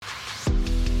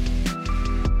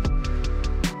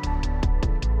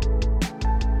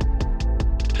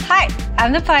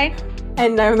I'm the pine.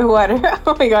 And I'm the water.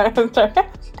 Oh my god, I'm sorry.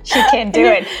 She can't do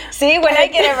it. See, when I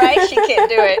get it right, she can't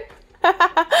do it.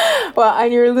 Well,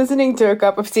 and you're listening to A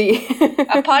Cup of Tea.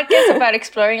 A podcast about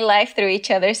exploring life through each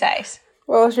other's eyes.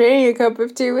 Well, sharing a cup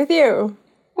of tea with you.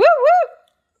 Woo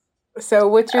woo! So,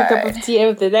 what's your cup of tea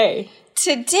of the day?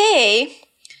 Today,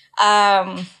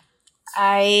 I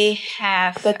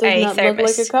have that does not thermos.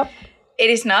 look like a cup?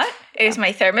 It is not. It is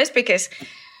my thermos because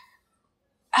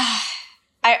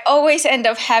I always end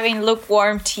up having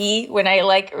lukewarm tea when I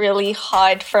like really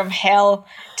hot from hell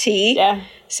tea. Yeah.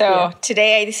 So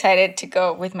today I decided to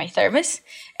go with my thermos,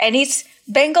 and it's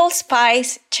Bengal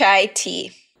spice chai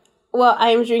tea. Well,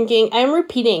 I'm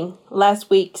repeating last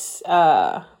week's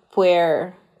caramel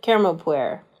puer,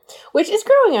 which is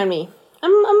growing on me.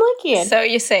 I'm liking it. So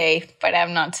you say, but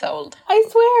I'm not sold. I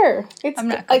swear. I'm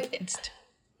not convinced.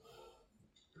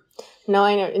 No,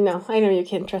 I know you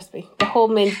can't trust me. The whole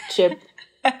mint chip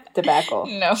tobacco.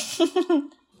 No.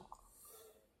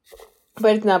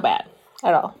 But it's not bad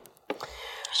at all.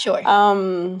 Sure. All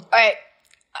right.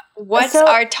 What's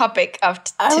our topic of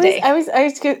today? I was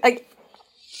like,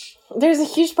 there's a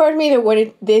huge part of me that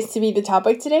wanted this to be the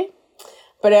topic today,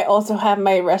 but I also have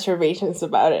my reservations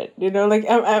about it. You know, like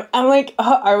I'm like,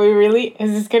 oh, are we really?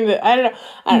 Is this gonna? I don't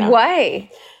know. Why?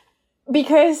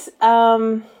 Because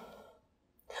on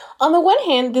the one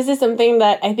hand, this is something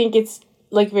that I think it's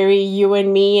like very you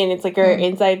and me, and it's like our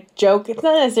inside joke. It's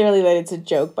not necessarily that it's a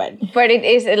joke, but it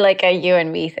is like a you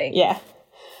and me thing. Yeah.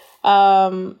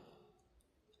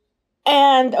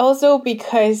 And also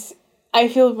because I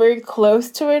feel very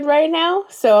close to it right now,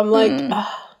 so I'm like,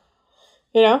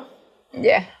 you know?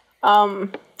 Yeah.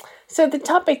 So the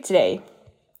topic today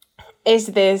is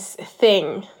this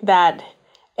thing that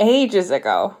ages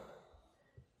ago,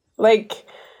 like,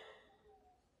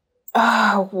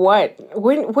 what?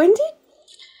 When did?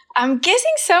 I'm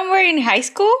guessing somewhere in high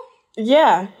school.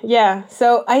 Yeah.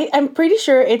 So I'm pretty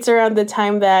sure it's around the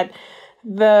time that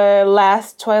the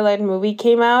last Twilight movie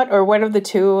came out, or one of the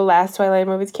two last Twilight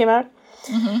movies came out.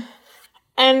 Mm-hmm.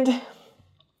 And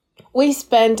we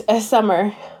spent a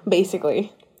summer,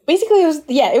 basically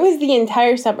it was the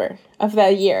entire summer of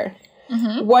that year,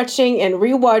 watching and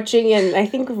rewatching and I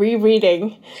think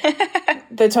rereading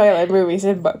the Twilight movies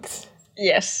and books.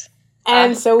 Yes.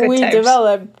 And so we times.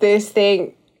 developed this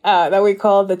thing that we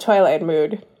call the Twilight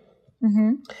mood.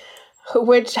 Mm-hmm.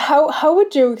 Which, how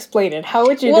would you explain it? How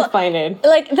would you define it?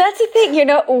 Like, that's the thing, you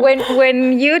know,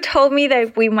 when you told me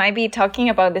that we might be talking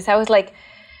about this, I was like,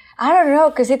 I don't know,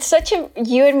 because it's such a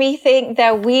you and me thing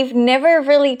that we've never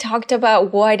really talked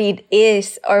about what it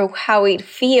is or how it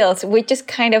feels. We just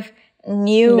kind of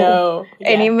knew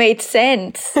and it made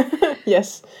sense.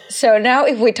 Yes. So now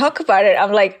if we talk about it,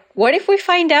 I'm like, what if we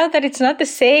find out that it's not the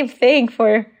same thing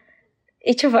for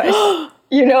each of us?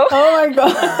 You know? Oh my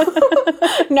god.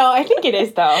 No, I think it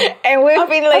is though. And we've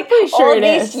been like sure all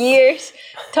these years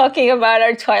talking about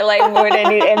our Twilight mood,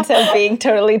 and it ends up being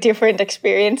totally different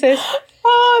experiences.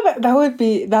 Oh, that would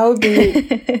be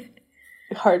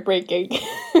heartbreaking.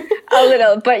 A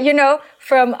little, but you know,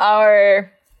 from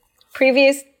our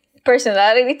previous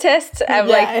personality tests, I'm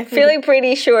like feeling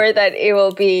pretty sure that it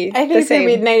will be the same. I think it's gonna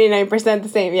be 99% the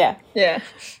same. Yeah. Yeah.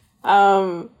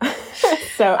 So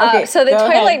okay. So the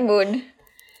Twilight mood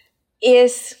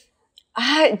is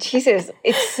Jesus,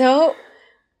 it's so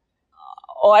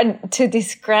odd to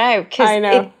describe because I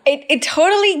know. It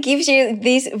totally gives you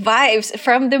these vibes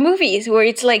from the movies where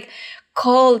it's like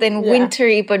cold and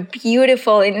wintry but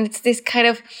beautiful, and it's this kind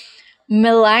of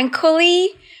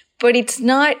melancholy, but it's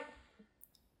not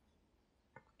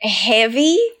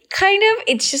heavy kind of.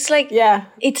 It's just like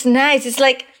it's nice. It's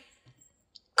like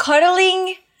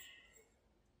cuddling.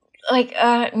 Like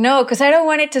no, because I don't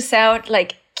want it to sound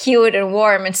like cute and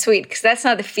warm and sweet, because that's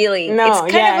not the feeling. No, it's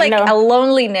kind of like a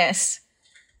loneliness.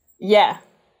 Yeah.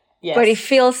 Yes. But it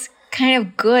feels kind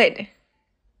of good.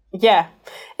 Yeah.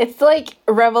 It's like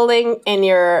reveling in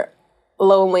your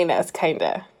loneliness, kind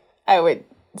of, I would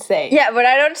say. Yeah, but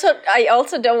I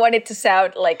also don't want it to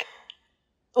sound like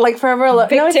forever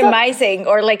victimizing,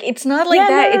 or like, it's not like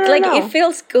that. It's like it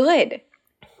feels good.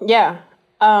 Yeah.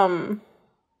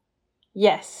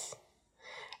 Yes.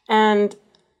 And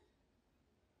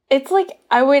it's like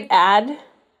I would add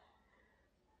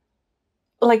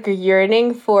like a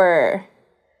yearning for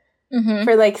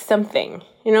like something,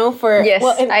 you know, for yes,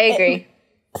 I agree.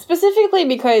 Specifically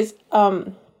because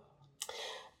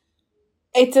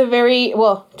it's a very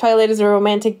Twilight is a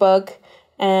romantic book,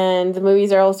 and the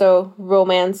movies are also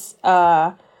romance.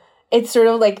 It's sort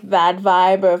of like that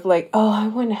vibe of like, oh, I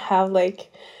want to have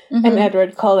like an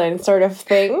Edward Cullen sort of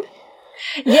thing.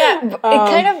 Yeah, it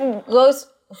kind of goes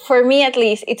for me at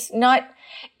least, it's not,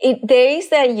 there is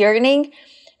that yearning,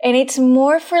 and it's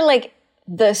more for like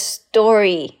the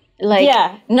story, like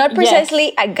not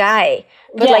precisely a guy,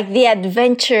 but like the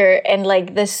adventure and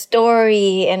like the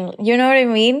story, and you know what I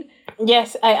mean?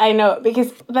 Yes, I know,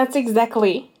 because that's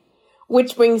exactly,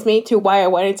 which brings me to why I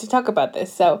wanted to talk about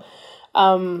this. So,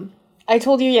 I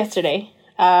told you yesterday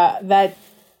that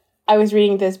I was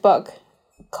reading this book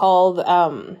called,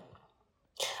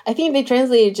 I think they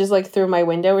translated just like Through My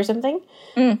Window or something.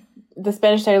 The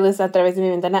Spanish title is A Través de mi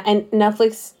ventana, and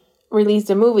Netflix released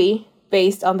a movie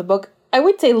based on the book. I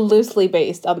would say loosely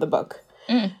based on the book.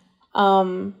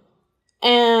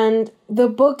 And the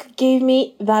book gave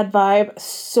me that vibe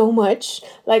so much.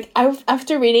 Like,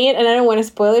 after reading it, and I don't want to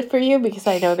spoil it for you because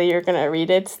I know that you're going to read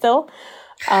it still.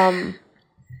 Or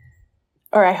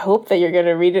I hope that you're going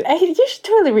to read it. You should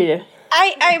totally read it.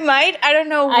 I might. I don't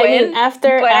know when. I mean,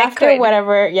 after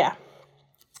whatever, yeah.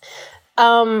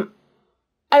 I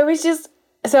was just...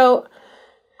 So,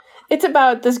 it's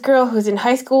about this girl who's in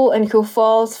high school and who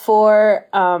falls for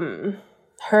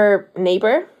her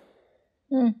neighbor.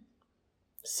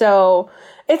 So,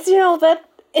 it's, that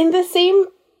in the same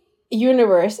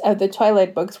universe of the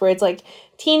Twilight books, where it's like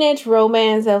teenage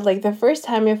romance of like the first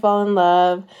time you fall in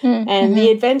love and the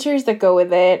adventures that go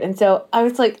with it. And so I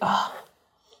was like, oh,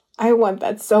 I want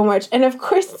that so much. And of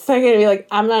course, it's not going to be like,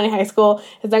 I'm not in high school.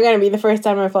 It's not going to be the first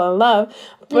time I fall in love.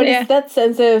 But it's that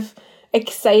sense of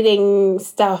exciting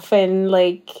stuff and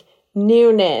like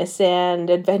newness and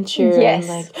adventure. And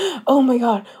like, oh my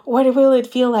God, what will it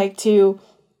feel like to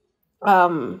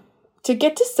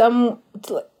get to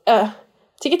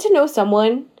know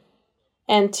someone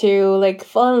and to like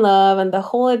fall in love and the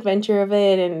whole adventure of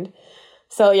it. And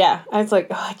so, yeah, I was like,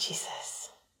 oh, Jesus.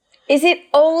 Is it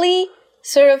only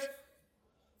sort of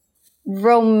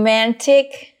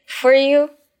romantic for you?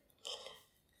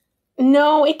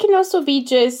 No, it can also be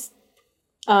just,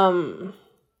 I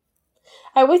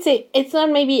would say it's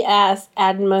not maybe as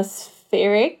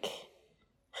atmospheric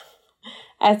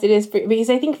as it is for, because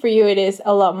I think for you it is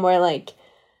a lot more like,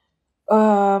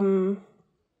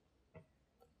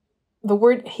 the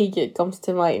word hygge comes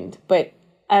to mind, but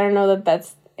I don't know that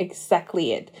that's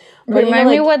exactly it. But Remind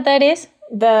me what that is?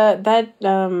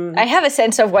 I have a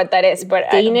sense of what that is, but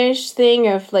Danish thing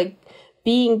of like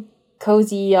being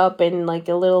cozy up in like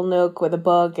a little nook with a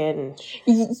book and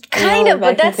kind of,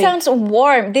 but that sounds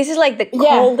warm. This is like the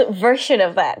cold version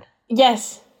of that.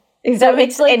 Yes. If that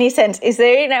makes any sense. If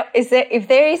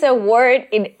there is a word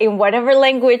in whatever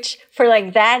language for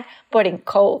like that, but in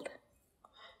cold.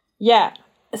 Yeah.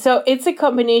 So it's a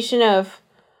combination of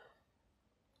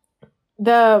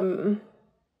the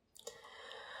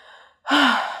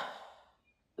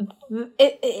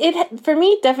it for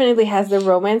me definitely has the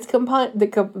romance component, the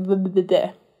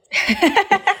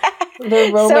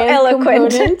romance so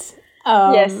eloquent component.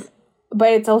 Yes,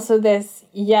 but it's also this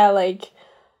like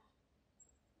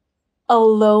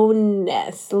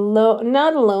aloneness,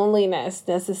 not loneliness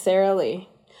necessarily,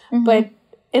 but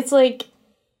it's like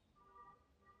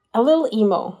a little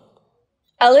emo.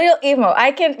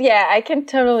 I can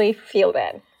totally feel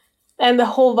that. And the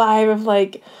whole vibe of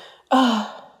like,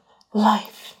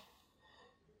 life.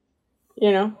 I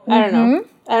don't know.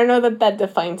 I don't know that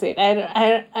defines it.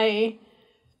 I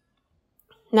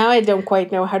now I don't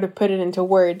quite know how to put it into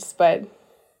words, but.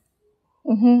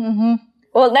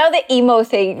 Well, now the emo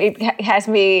thing, it has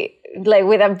me like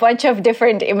with a bunch of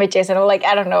different images, and I'm like,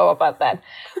 I don't know about that,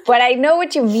 but I know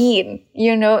what you mean.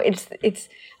 It's.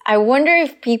 I wonder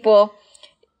if people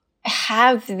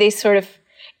have this sort of,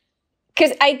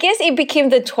 because I guess it became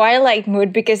the Twilight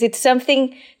mood because it's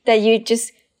something that you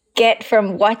just get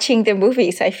from watching the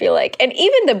movies, I feel like, and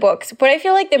even the books. But I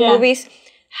feel like the movies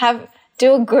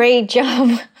do a great job,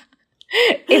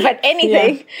 if at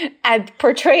anything, at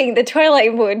portraying the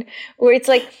Twilight mood, where it's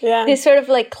like this sort of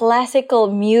like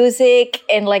classical music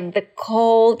and like the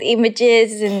cold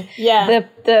images and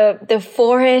the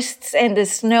forests and the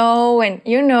snow and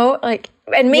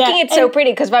and making it so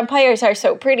pretty because vampires are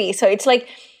so pretty. So it's like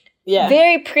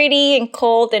very pretty and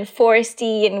cold and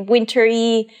foresty and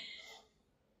wintry.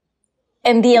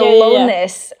 And the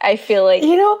aloneness, I feel like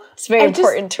it's very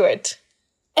important to it.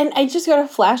 And I just got a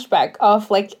flashback of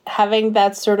like having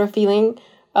that sort of feeling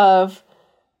of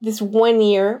this one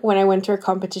year when I went to a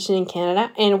competition in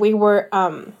Canada, and we were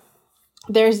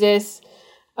there's this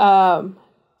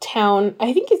town,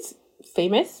 I think it's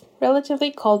famous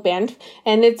relatively, called Banff,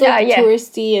 and it's like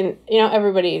touristy and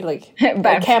everybody like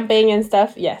camping and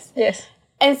stuff. Yes.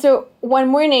 And so one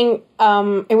morning,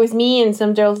 it was me and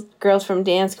some girls from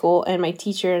dance school and my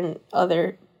teacher and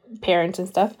other parents and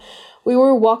stuff. We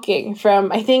were walking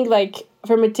from, I think, like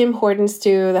from a Tim Hortons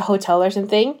to the hotel or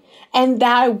something. And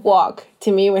that walk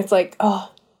to me was like,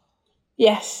 oh,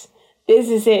 yes, this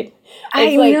is it.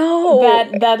 I like know.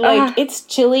 that like it's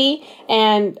chilly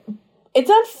and it's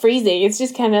not freezing. It's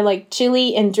just kind of like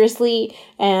chilly and drizzly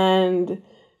and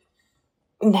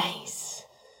nice.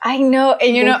 I know.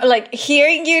 And you know, like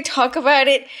hearing you talk about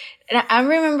it, and I'm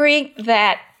remembering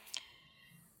that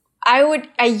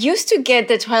I used to get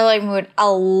the Twilight mood a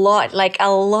lot, like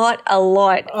a lot.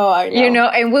 Oh, I know. You know,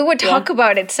 and we would talk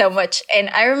about it so much. And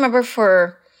I remember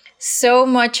for so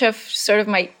much of sort of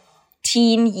my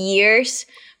teen years,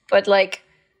 but like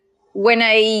when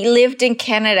I lived in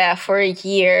Canada for a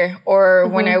year, or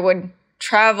when I would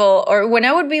travel, or when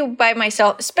I would be by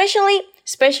myself, especially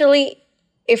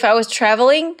if I was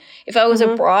traveling, if I was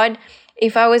abroad,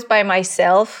 if I was by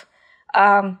myself,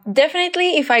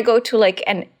 definitely if I go to like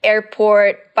an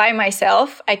airport by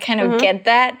myself, I kind of get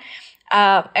that.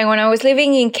 And when I was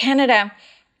living in Canada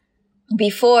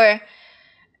before,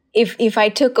 if I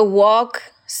took a walk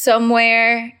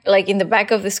somewhere, like in the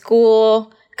back of the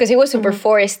school, because it was super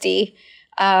foresty,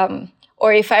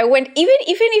 or if I went, even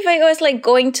if I was like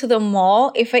going to the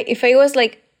mall, if I was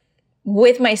like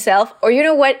with myself, or you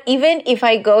know what, even if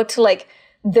I go to like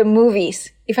the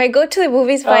movies, if I go to the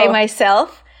movies by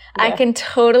myself, I can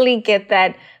totally get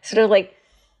that sort of like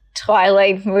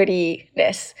Twilight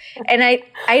moodiness. And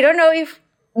I don't know if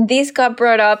this got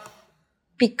brought up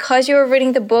because you were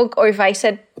reading the book, or if I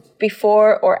said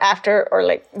before or after, or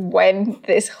like when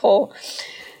this whole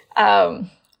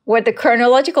what the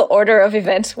chronological order of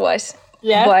events was.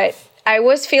 Yeah. But I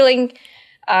was feeling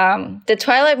the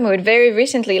Twilight mood very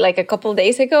recently, like a couple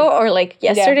days ago, or like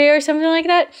yesterday or something like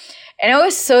that. And I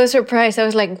was so surprised. I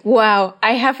was like, wow,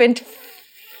 I haven't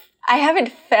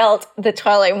felt the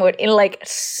Twilight mood in like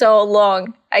so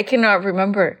long. I cannot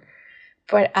remember.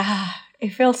 But it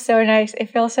feels so nice. It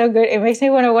feels so good. It makes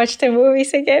me want to watch the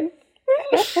movies again.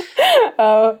 It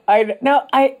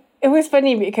was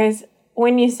funny because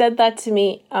when you said that to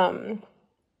me, I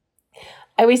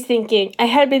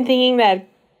had been thinking that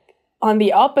on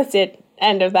the opposite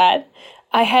end of that,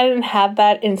 I hadn't had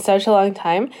that in such a long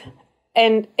time.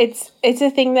 And it's a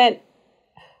thing that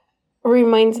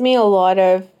reminds me a lot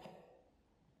of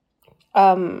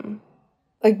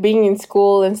like being in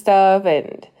school and stuff,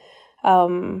 and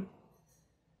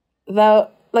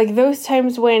those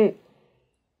times when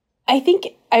I think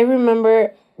I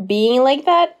remember being like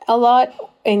that a lot,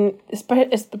 in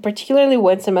particularly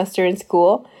one semester in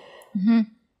school.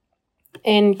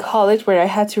 In college, where I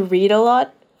had to read a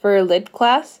lot for a lit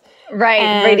class. Right,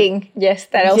 and reading. Yes,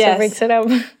 that also brings it up.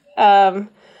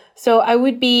 So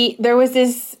there was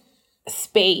this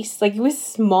space, like it was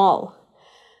small.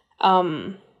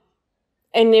 And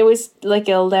it was like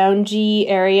a loungy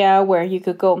area where you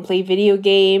could go and play video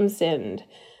games and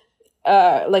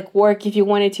like work if you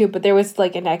wanted to, but there was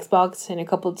like an Xbox and a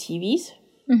couple TVs.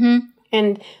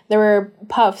 And there were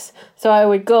puffs, so I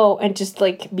would go and just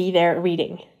like be there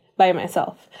reading by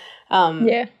myself.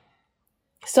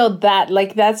 So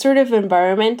that sort of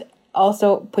environment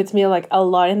also puts me like a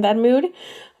lot in that mood.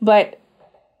 But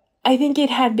I think it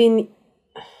had been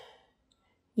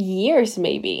years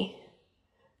maybe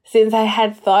since I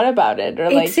had thought about it, or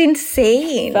like it's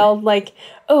insane. Felt like,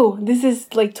 oh, this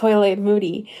is like Twilight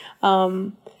moody.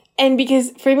 And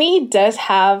because for me it does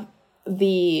have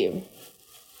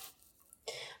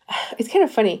it's kind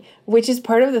of funny, which is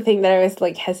part of the thing that I was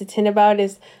like hesitant about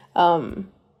is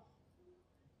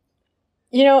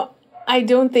you know, I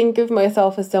don't think of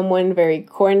myself as someone very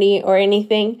corny or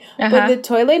anything, but the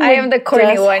Twilight mood, I am the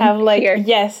corny one have like here.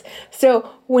 Yes. So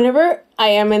whenever I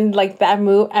am in like that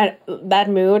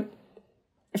mood,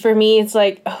 for me it's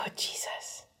like, oh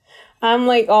Jesus, I'm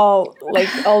like all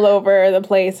over the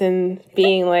place and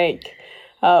being like,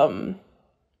 not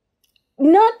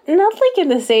like in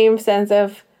the same sense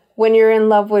of when you're in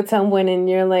love with someone and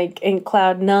you're like in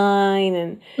cloud nine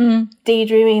and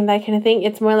daydreaming, that kind of thing.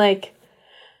 It's more like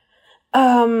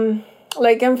I'm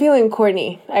feeling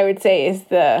corny, I would say, is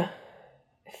the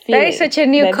feeling. That is such a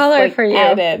new color like for you.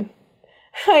 Added.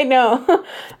 I know.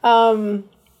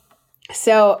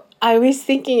 So I was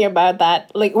thinking about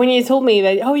that, like when you told me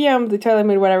that, oh yeah, I'm the Twilight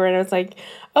mood, whatever, and I was like,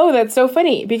 oh, that's so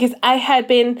funny, because I had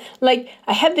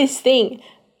this thing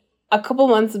a couple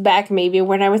months back maybe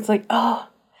when I was like, oh,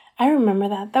 I remember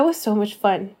that was so much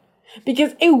fun,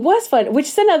 because it was fun, which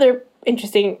is another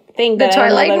interesting thing that I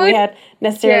don't know that we had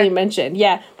necessarily mentioned.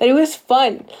 Yeah, that it was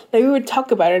fun. That we would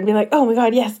talk about it and be like, oh my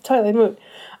god, yes, Twilight mood.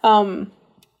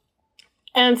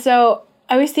 And so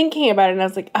I was thinking about it and I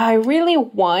was like, I really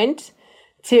want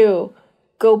to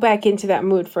go back into that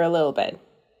mood for a little bit.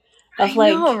 I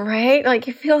know, right? Like,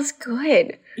 it feels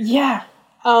good. Yeah.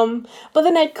 But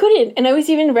then I couldn't, and I was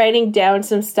even writing down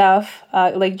some stuff,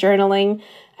 like journaling,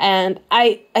 and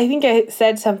I think I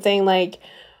said something like,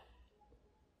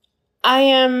 I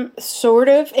am sort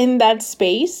of in that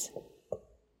space,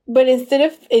 but instead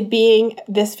of it being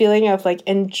this feeling of like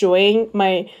enjoying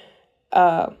my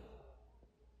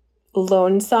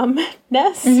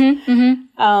lonesomeness,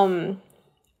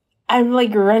 I'm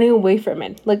like running away from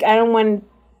it. Like I don't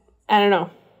know.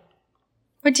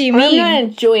 What do you I'm mean? not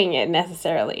enjoying it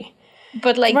necessarily.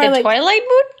 But like the Twilight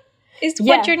mood is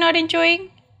what you're not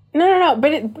enjoying? No.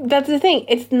 But that's the thing.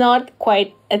 It's not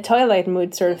quite a Twilight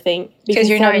mood sort of thing. Because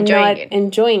you're not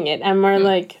enjoying it. I'm more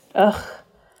like, ugh.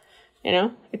 You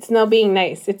know? It's not being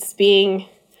nice. It's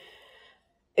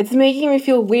making me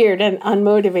feel weird and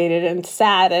unmotivated and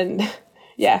sad and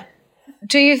yeah.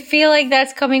 Do you feel like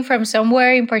that's coming from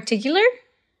somewhere in particular?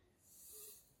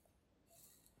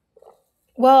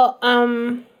 Well,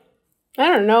 I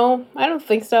don't know. I don't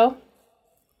think so.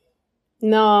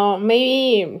 No,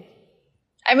 maybe.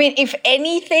 I mean, if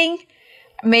anything,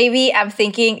 maybe I'm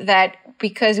thinking that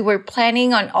because we're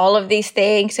planning on all of these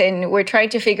things and we're trying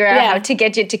to figure out how to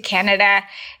get you to Canada,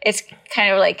 it's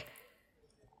kind of like,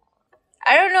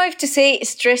 I don't know if to say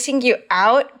stressing you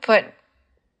out, but,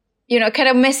 you know, kind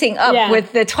of messing up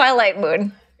with the Twilight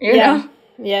mood, you know?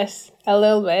 Yes, a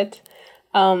little bit.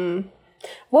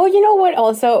 Well, you know what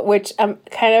also, which I'm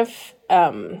kind of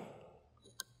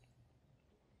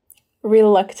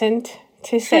reluctant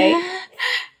to say.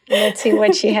 Let's see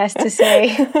what she has to say.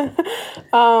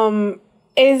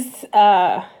 Is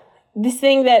this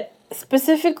thing that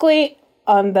specifically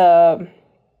on the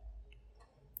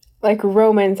like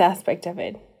romance aspect of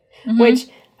it, which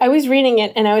I was reading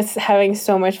it and I was having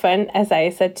so much fun, as I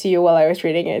said to you while I was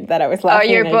reading it, that I was laughing.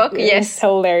 Oh, your book? Yes. It's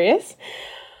hilarious.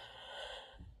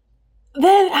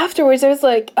 Then afterwards I was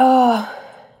like, oh,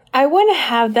 I want to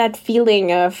have that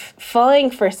feeling of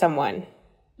falling for someone.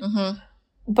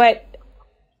 But,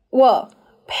 well,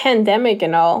 pandemic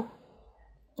and all.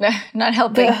 Not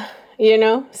helping. You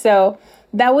know? So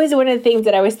that was one of the things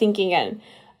that I was thinking. And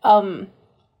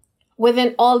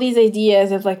within all these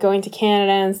ideas of like going to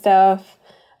Canada and stuff,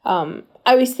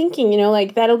 I was thinking, you know,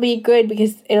 like that'll be good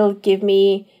because it'll give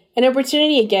me an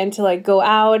opportunity again to like go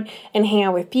out and hang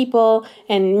out with people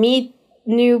and meet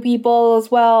new people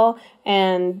as well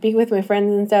and be with my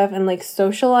friends and stuff and like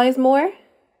socialize more.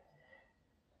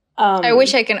 I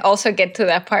wish I can also get to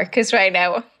that part because right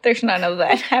now there's none of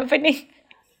that happening.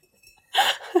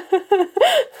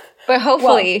 But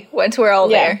hopefully once we're all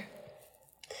there.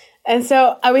 And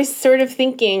so I was sort of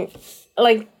thinking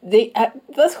like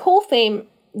this whole thing,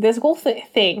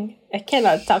 I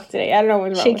cannot talk today. I don't know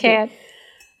what's wrong with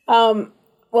me.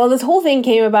 Well, this whole thing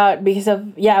came about because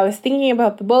of, I was thinking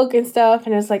about the book and stuff,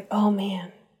 and I was like, oh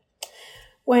man,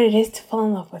 what it is to fall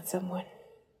in love with someone.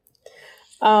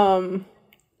 And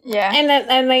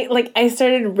I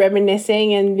started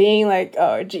reminiscing and being like,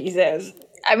 oh, Jesus.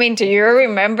 I mean, do you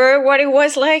remember what it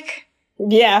was like?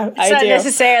 Yeah, I do. It's not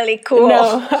necessarily cool.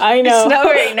 No, I know. It's not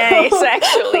very nice,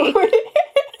 actually.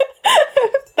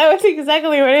 That was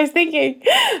exactly what I was thinking.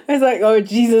 I was like, oh,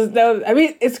 Jesus.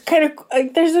 It's kind of,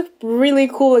 like, there's a really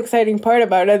cool, exciting part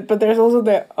about it, but there's also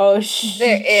the,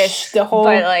 there is. The whole,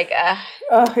 but, like,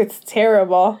 oh, it's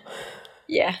terrible.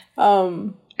 Yeah.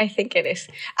 I think it is.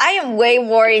 I am way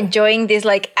more enjoying this,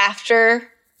 like,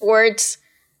 afterwards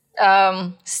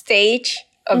stage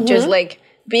of just, like,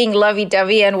 being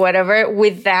lovey-dovey and whatever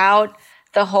without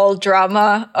the whole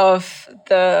drama of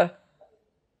the...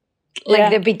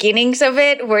 the beginnings of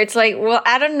it, where it's like, well,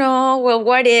 I don't know, well,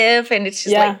 what if? And it's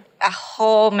just like a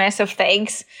whole mess of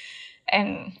things.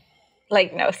 And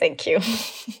like, no, thank you.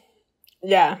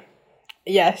 Yeah.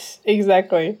 Yes,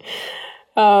 exactly.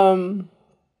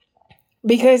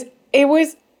 Because it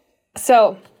was,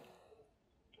 so,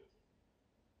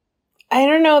 I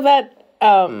don't know that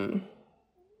I don't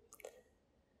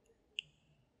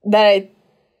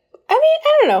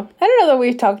know. I don't know that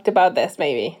we've talked about this,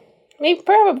 maybe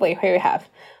probably we have.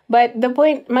 But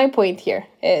my point here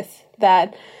is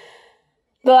that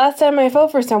the last time I fell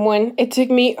for someone, it took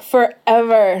me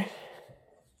forever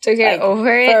to get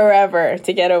over it. Forever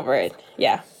to get over it.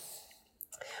 Yeah.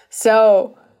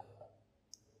 So,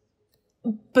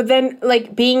 but then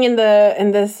like being in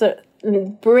this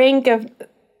brink of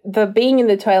being in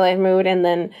the Twilight mood and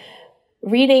then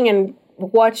reading and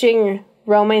watching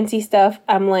romancy stuff,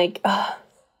 I'm like, oh,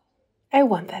 I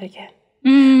want that again.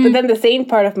 But then the sane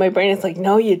part of my brain is like,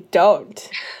 no, you don't.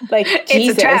 Like,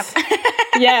 Jesus. It's a trap.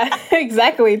 Yeah,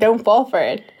 exactly. Don't fall for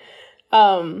it.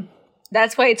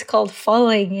 That's why it's called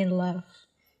falling in love.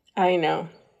 I know.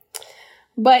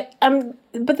 But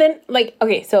then, like,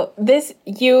 okay, so this,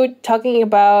 you talking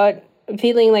about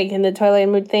feeling like in the Twilight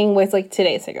mood thing was like 2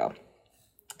 days ago.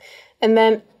 And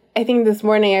then I think this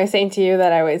morning I was saying to you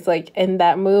that I was like in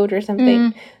that mood or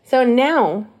something. So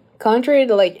now, contrary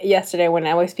to like yesterday when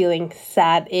I was feeling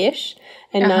sad-ish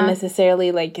and not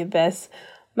necessarily like this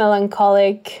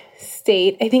melancholic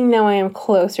state, I think now I am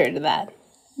closer to that.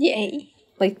 Yay.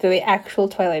 Like to the actual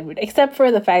Twilight mood. Except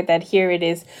for the fact that here it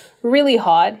is really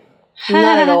hot.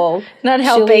 Not at all. Not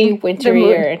helping.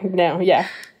 Wintry or no, yeah.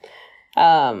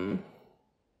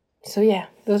 So yeah,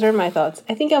 those are my thoughts.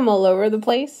 I think I'm all over the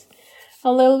place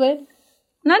a little bit.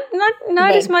 Not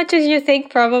as much as you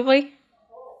think, probably.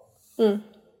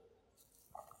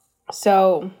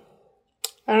 So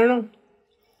I don't know.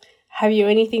 Have you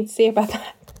anything to say about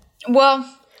that? Well,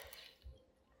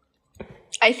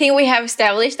 I think we have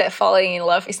established that falling in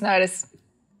love is not as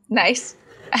nice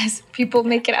as people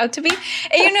make it out to be.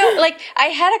 And you know, like, I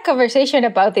had a conversation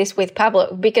about this with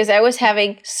Pablo because I was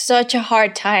having such a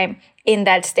hard time in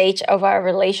that stage of our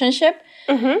relationship.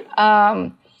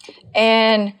 And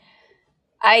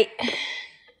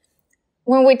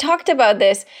when we talked about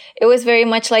this, it was very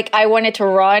much like I wanted to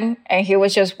run and he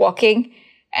was just walking.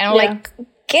 And I'm like,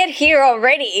 get here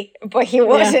already. But he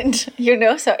wasn't, you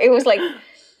know? So it was like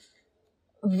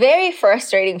very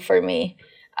frustrating for me.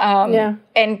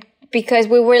 And because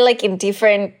we were like in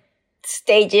different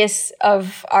stages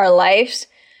of our lives.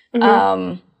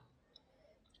 And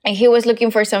he was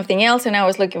looking for something else and I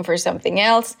was looking for something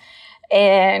else.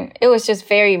 And it was just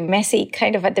very messy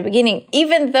kind of at the beginning,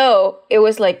 even though it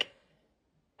was like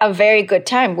a very good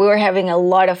time. We were having a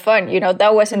lot of fun. You know,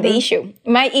 that wasn't the issue.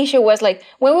 My issue was like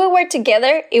when we were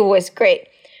together, it was great.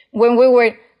 When we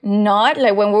were not,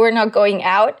 like when we were not going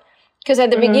out, because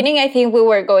at the beginning, I think we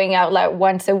were going out like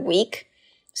once a week.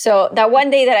 So that one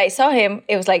day that I saw him,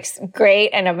 it was like great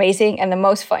and amazing and the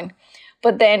most fun.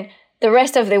 But then the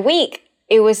rest of the week,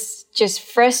 it was just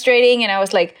frustrating. And I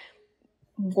was like,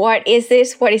 what is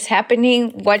this? What is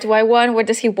happening? What do I want? What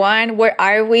does he want? Where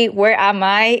are we? Where am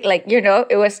I? Like, you know,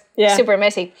 it was super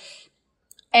messy.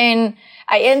 And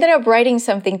I ended up writing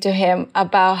something to him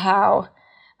about how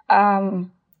I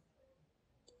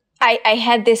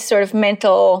had this sort of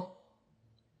mental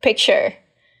picture,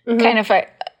 kind of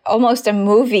almost a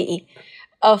movie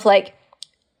of like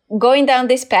going down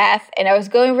this path, and I was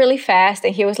going really fast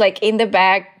and he was like in the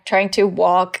back trying to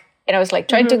walk, and I was like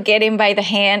trying to get him by the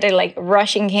hand and like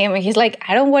rushing him, and he's like,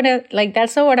 I don't want to, like,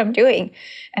 that's not what I'm doing.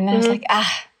 And then I was like,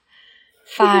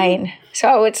 fine. So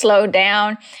I would slow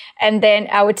down, and then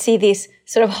I would see this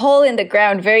sort of hole in the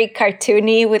ground, very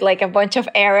cartoony, with like a bunch of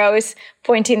arrows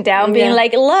pointing down, being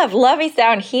like, love is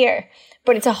down here.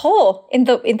 But it's a hole in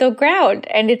the ground.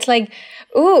 And it's like,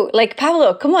 ooh, like,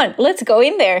 Pablo, come on, let's go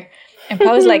in there. And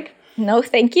Pablo's like, no,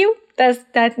 thank you.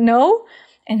 That no.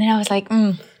 And then I was like,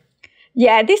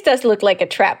 yeah, this does look like a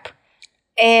trap.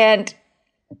 And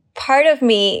part of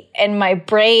me and my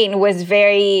brain was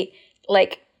very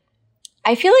like,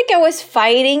 I feel like I was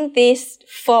fighting this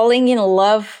falling in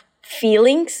love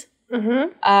feelings.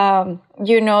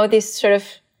 You know, this sort of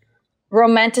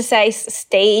romanticized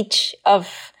stage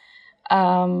of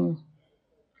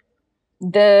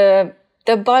the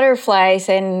butterflies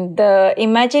and the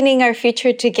imagining our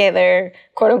future together,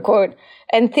 quote unquote,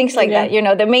 and things like that. You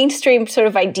know, the mainstream sort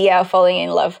of idea of falling in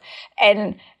love.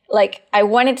 And like, I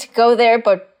wanted to go there,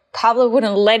 but Pablo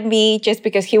wouldn't let me just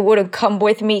because he wouldn't come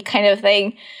with me, kind of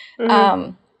thing.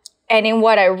 And in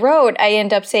what I wrote, I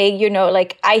end up saying, you know,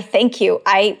 like, I thank you.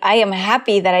 I am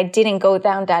happy that I didn't go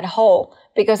down that hole,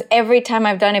 because every time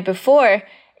I've done it before,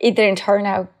 it didn't turn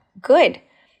out good.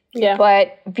 Yeah.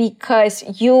 But because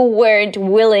you weren't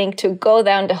willing to go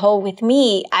down the hole with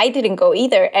me, I didn't go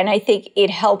either. And I think it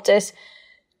helped us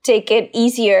take it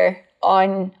easier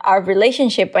on our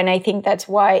relationship. And I think that's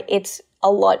why it's a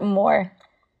lot more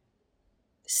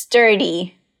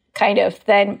sturdy, kind of,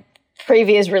 than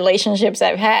previous relationships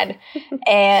I've had.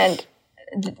 And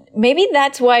maybe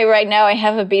that's why right now I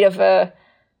have a bit of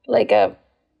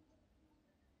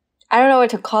I don't know what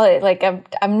to call it. Like,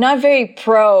 I'm not very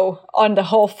pro on the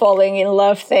whole falling in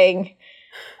love thing.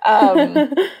 But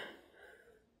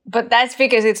that's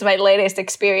because it's my latest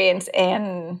experience.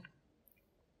 And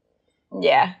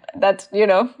yeah, that's, you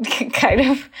know, kind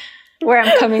of where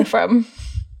I'm coming from.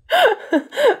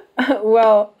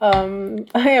 Well,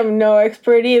 I am no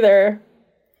expert either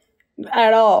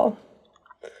at all.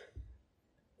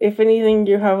 If anything,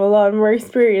 you have a lot more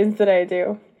experience than I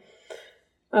do.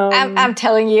 I'm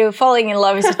telling you, falling in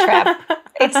love is a trap.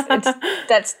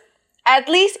 That's at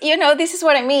least, you know, this is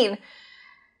what I mean.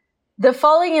 The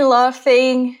falling in love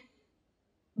thing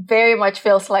very much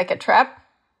feels like a trap.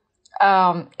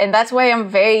 And that's why I'm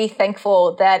very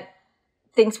thankful that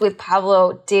things with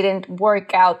Pablo didn't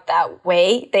work out that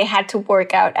way. They had to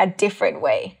work out a different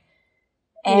way.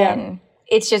 And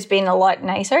it's just been a lot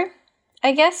nicer,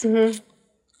 I guess. Mm-hmm.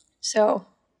 So,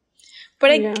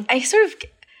 but I sort of,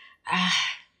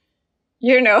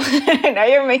 now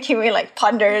you're making me like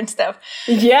ponder and stuff.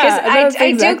 Yeah, because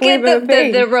I do get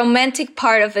the romantic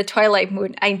part of the Twilight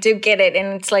mood. I do get it.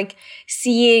 And it's like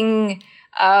seeing,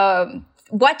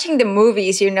 watching the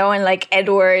movies, and like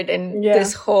Edward and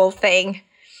this whole thing.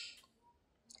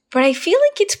 But I feel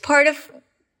like it's part of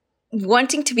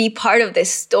wanting to be part of this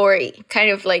story,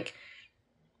 kind of like,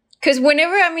 because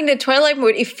whenever I'm in the Twilight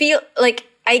mood, it feels like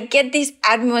I get this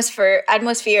atmosphere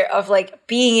of like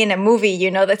being in a movie,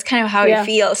 that's kind of how it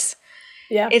feels.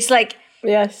 Yeah. It's like,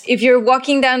 if you're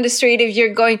walking down the street, if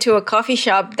you're going to a coffee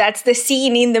shop, that's the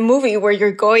scene in the movie where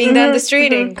you're going down the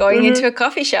street and going into a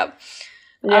coffee shop.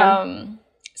 Yeah.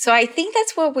 So I think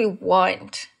that's what we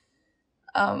want.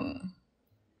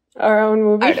 Our own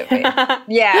movie. Out of it.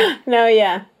 Yeah. No,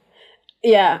 yeah.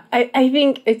 Yeah. I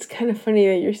think it's kind of funny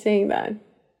that you're saying that.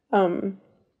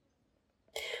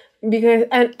 Because,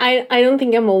 and I don't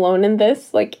think I'm alone in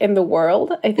this, like, in the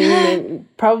world. I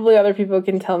think probably other people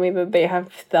can tell me that they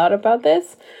have thought about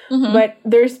this. Mm-hmm. But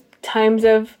there's times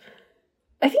of,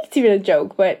 I think it's even a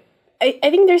joke, but I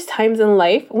think there's times in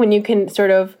life when you can sort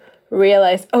of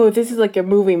realize, oh, this is like a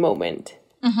movie moment.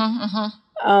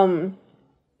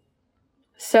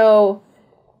 So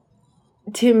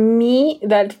to me,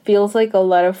 that feels like a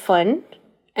lot of fun.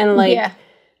 And like,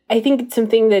 I think it's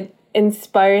something that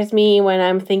inspires me when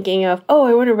I'm thinking of, oh,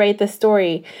 I want to write this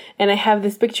story. And I have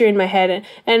this picture in my head.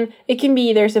 And it can be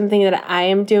either something that I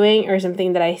am doing or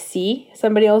something that I see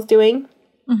somebody else doing.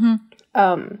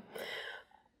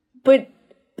 But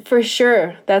for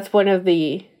sure, that's one of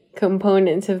the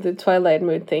components of the Twilight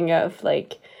mood thing of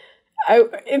like,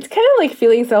 it's kind of like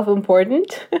feeling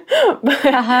self-important, but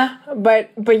yeah,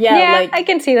 like I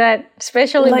can see that,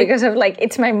 especially like, because of like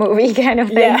it's my movie kind of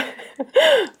thing. Yeah.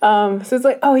 So it's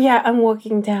like, oh yeah, I'm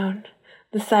walking down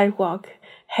the sidewalk,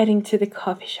 heading to the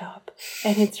coffee shop,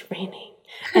 and it's raining,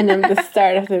 and I'm the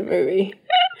start of the movie.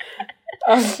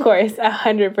 Of course,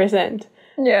 100%.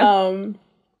 Yeah.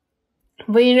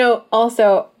 But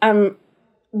also,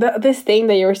 this thing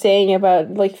that you were saying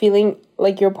about like feeling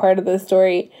like you're part of the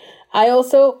story. I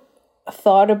also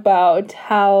thought about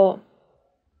how,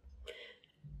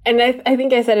 and I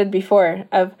think I said it before,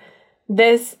 of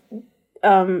this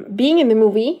being in the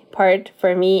movie part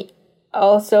for me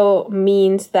also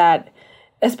means that,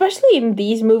 especially in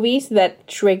these movies that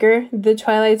trigger the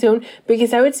Twilight Zone,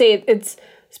 because I would say it's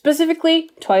specifically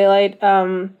Twilight,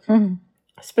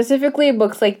 specifically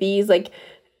books like these, like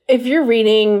if you're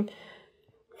reading,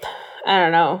 I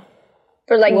don't know.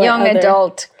 For like young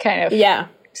adult kind of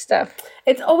stuff.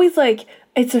 It's always like,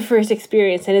 it's the first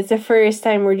experience and it's the first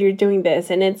time where you're doing this.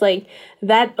 And it's like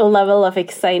that level of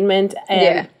excitement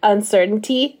and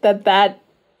uncertainty that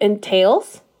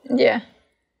entails. Yeah.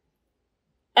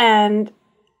 And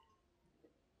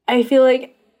I feel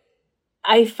like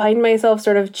I find myself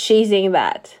sort of chasing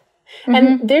that.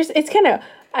 And it's kind of,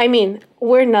 I mean,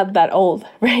 we're not that old,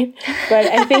 right? But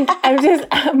I think I'm just,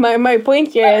 my point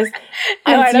here is,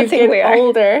 as you get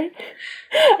older,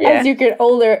 as you get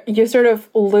older, you sort of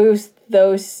lose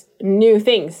those new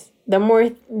things. The more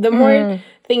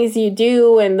things you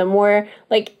do, and the more,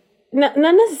 like, not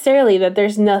necessarily that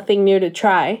there's nothing new to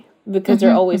try, because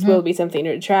there always will be something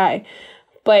new to try.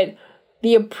 But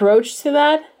the approach to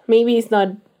that maybe is not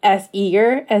as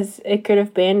eager as it could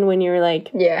have been when you're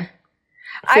like... Yeah.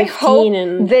 I hope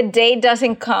the day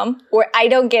doesn't come where I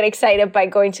don't get excited by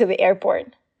going to the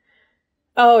airport.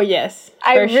 Oh, yes.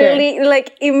 I really,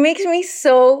 like, it makes me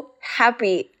so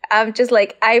happy. I'm just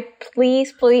like,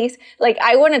 please, like,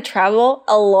 I want to travel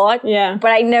a lot. Yeah.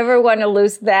 But I never want to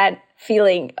lose that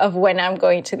feeling of when I'm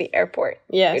going to the airport.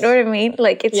 Yes. You know what I mean?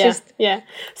 Like, it's just... Yeah.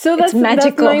 So that's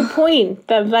magical. That's my point.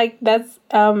 That, like, that's,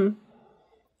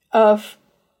 as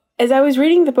I was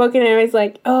reading the book and I was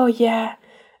like, oh, yeah.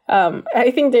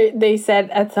 I think they said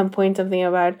at some point something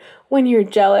about when you're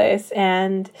jealous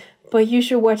but you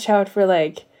should watch out for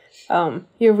like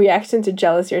your reaction to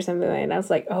jealousy or something like that. And I was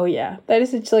like, oh yeah, that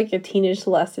is such like a teenage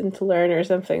lesson to learn or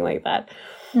something like that.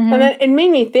 And then it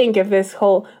made me think of this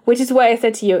whole, which is why I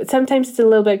said to you, sometimes it's a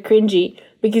little bit cringy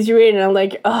because you read it and I'm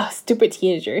like, oh, stupid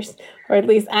teenagers, or at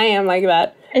least I am like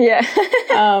that. Yeah.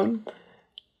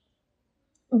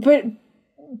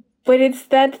 But it's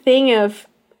that thing of,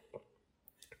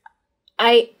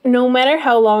 no matter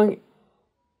how long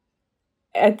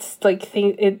it's like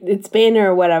it's been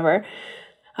or whatever,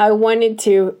 I wanted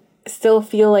to still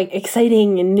feel like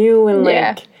exciting and new and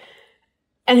like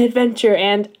an adventure.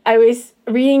 And I was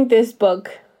reading this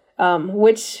book,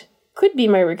 which could be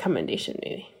my recommendation,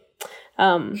 maybe.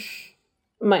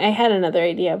 I had another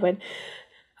idea, but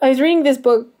I was reading this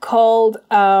book called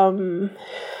I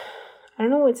don't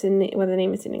know what the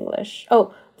name is in English.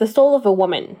 Oh, The Soul of a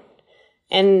Woman,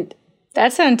 and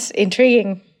that sounds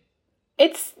intriguing.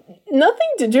 It's nothing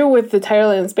to do with the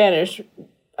title in Spanish,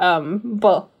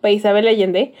 by Isabel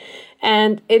Allende,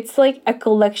 and it's like a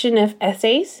collection of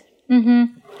essays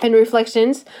and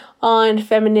reflections on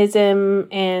feminism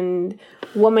and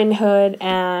womanhood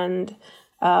and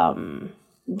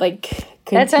like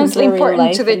that sounds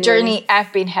important to the journey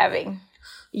I've been having.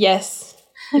 Yes,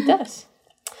 it does.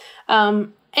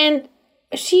 And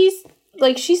she's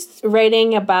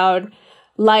writing about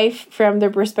life from the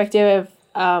perspective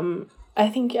of I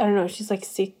think, I don't know, she's like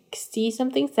 60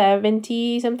 something,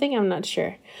 70 something, I'm not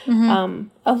sure.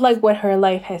 Of like what her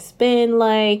life has been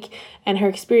like and her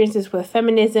experiences with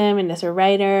feminism and as a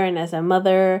writer and as a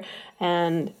mother.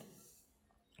 And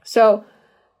so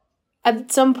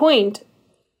at some point,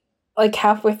 like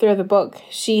halfway through the book,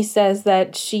 she says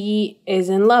that she is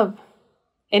in love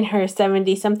in her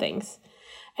 70 somethings.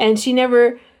 And she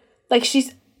never, like,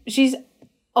 she's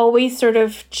always sort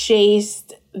of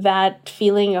chased that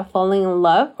feeling of falling in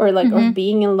love or like of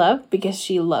being in love because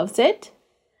she loves it.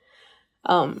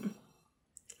 And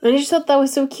I just thought that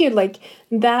was so cute. Like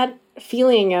that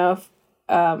feeling of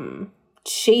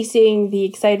chasing the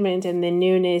excitement and the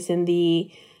newness and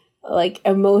the like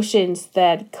emotions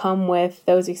that come with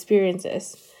those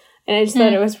experiences. And I just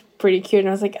thought it was pretty cute. And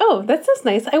I was like, oh, that sounds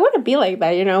nice. I want to be like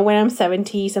that, you know, when I'm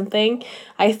 70 something.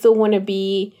 I still want to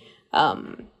be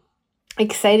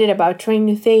excited about trying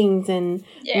new things and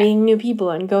meeting new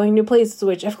people and going new places,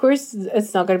 which of course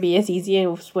it's not going to be as easy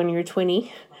as when you're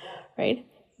 20, right?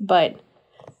 But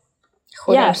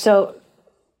yeah, so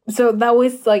that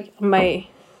was like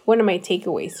one of my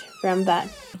takeaways from that.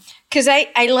 Because I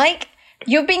like,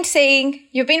 you've been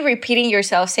repeating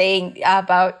yourself saying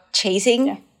about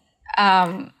chasing.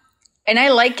 And I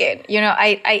like it, you know,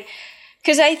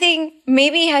 because I think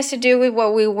maybe it has to do with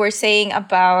what we were saying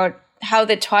about how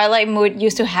the Twilight mood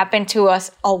used to happen to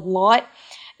us a lot.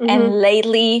 And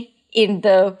lately, in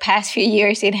the past few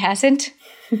years, it hasn't.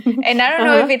 And I don't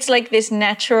know if it's like this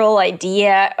natural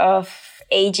idea of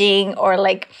aging or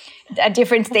like a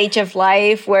different stage of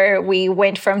life where we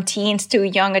went from teens to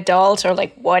young adults or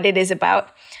like what it is about.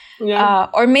 Yeah.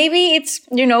 Or maybe it's,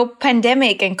 you know,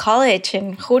 pandemic and college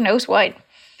and who knows what.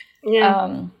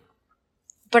 Yeah.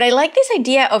 But I like this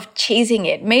idea of chasing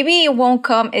it. Maybe it won't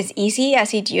come as easy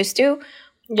as it used to.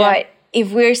 Yeah. But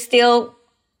if we're still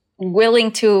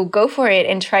willing to go for it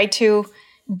and try to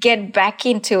get back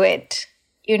into it,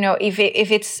 you know, if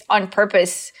it's on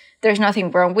purpose, there's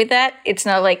nothing wrong with that. It's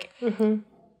not like,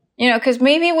 you know, because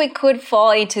maybe we could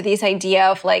fall into this idea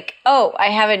of like, oh, I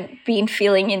haven't been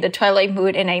feeling in the Twilight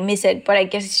mood and I miss it, but I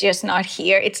guess it's just not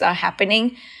here. It's not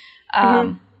happening.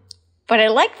 But I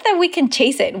like that we can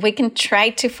chase it. We can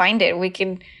try to find it. We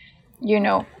can, you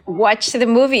know, watch the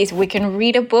movies. We can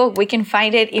read a book. We can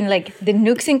find it in like the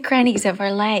nooks and crannies of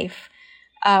our life.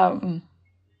 And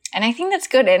I think that's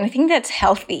good. And I think that's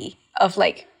healthy of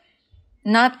like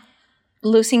not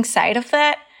losing sight of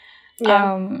that.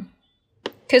 Yeah.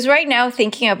 Because right now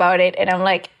thinking about it and I'm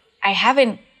like, I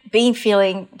haven't been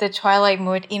feeling the Twilight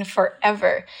mood in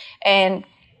forever. And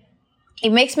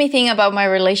it makes me think about my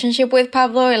relationship with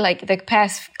Pablo in like the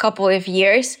past couple of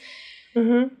years.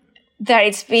 That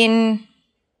it's been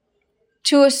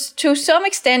to some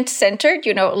extent centered,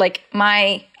 you know, like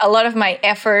a lot of my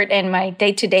effort and my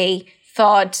day-to-day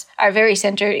thoughts are very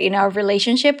centered in our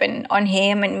relationship and on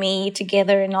him and me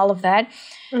together and all of that.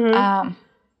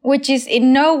 Which is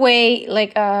in no way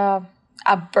like a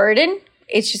burden.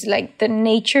 It's just like the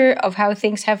nature of how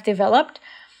things have developed.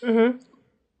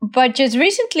 But just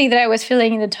recently that I was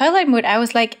feeling in the Twilight mood, I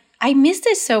was like, I miss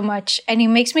this so much. And it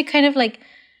makes me kind of like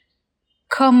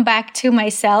come back to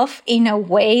myself in a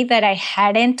way that I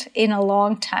hadn't in a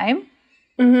long time.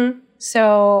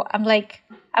 So I'm like,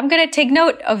 I'm going to take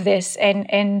note of this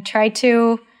and try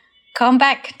to come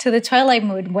back to the Twilight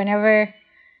mood whenever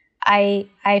I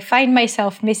find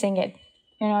myself missing it.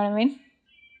 You know what I mean?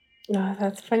 No,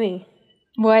 that's funny.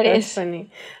 That's funny.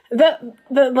 The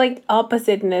like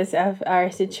oppositeness of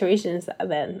our situations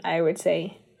then, I would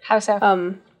say. How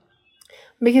so?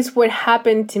 Because what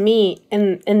happened to me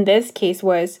in this case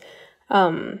was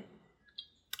well,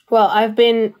 I've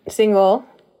been single,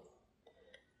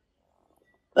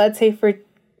 let's say for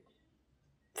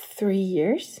 3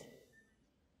 years.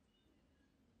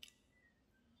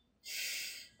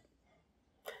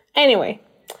 Anyway.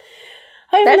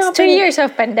 That's 2 years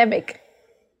of pandemic.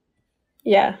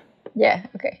 Yeah. Yeah.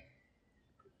 Okay.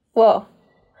 Well,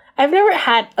 I've never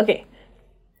had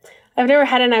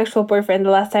an actual boyfriend.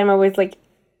 The last time I was like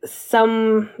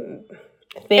something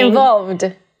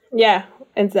Involved. Yeah,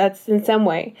 and that's in some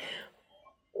way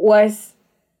was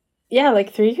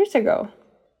like 3 years ago.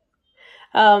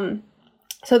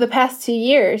 So the past 2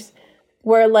 years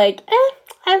were like,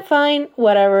 I'm fine,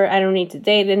 whatever. I don't need to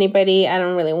date anybody. I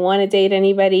don't really want to date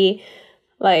anybody.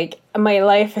 Like, my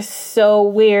life is so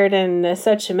weird and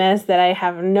such a mess that I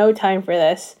have no time for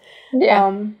this.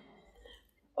 Yeah.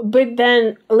 But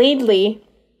then lately,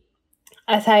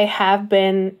 as I have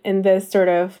been in this sort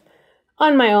of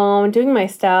on my own, doing my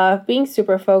stuff, being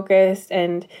super focused,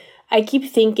 and I keep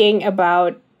thinking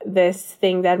about this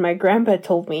thing that my grandpa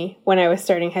told me when I was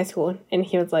starting high school. And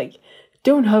he was like,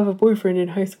 don't have a boyfriend in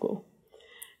high school.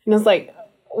 And I was like,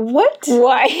 what?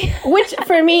 Why? Which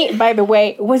for me, by the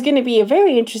way, was going to be a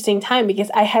very interesting time because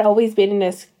I had always been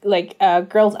in a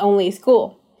girls only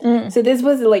school. So this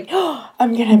was like,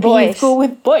 I'm going to be in school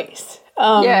with boys.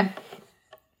 Yeah.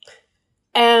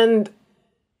 And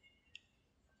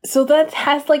so that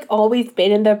has like always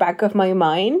been in the back of my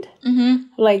mind.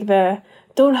 Like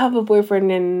don't have a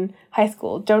boyfriend in high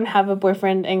school. Don't have a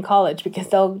boyfriend in college because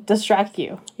they'll distract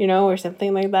you, or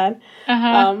something like that.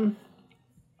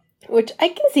 Which I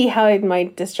can see how it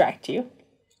might distract you.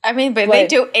 I mean, but they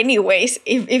do anyways,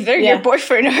 if they're your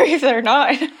boyfriend or if they're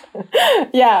not.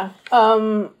 Yeah.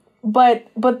 But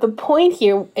the point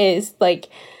here is, like,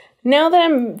 now that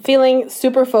I'm feeling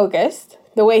super focused,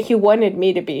 the way he wanted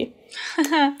me to be,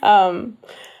 I'm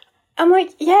like,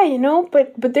 yeah,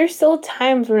 but there's still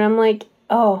times when I'm like,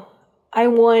 oh, I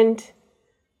want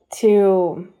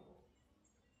to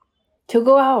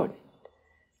go out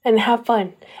and have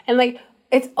fun. And, like,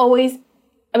 it's always,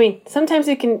 I mean, sometimes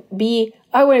it can be,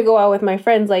 I want to go out with my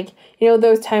friends. Like,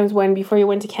 those times when before you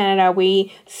went to Canada,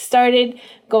 we started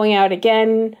going out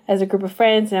again as a group of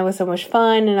friends and it was so much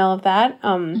fun and all of that.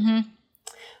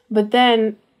 But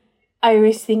then I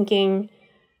was thinking,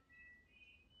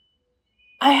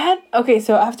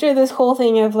 so after this whole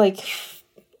thing of like,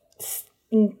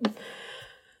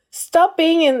 stop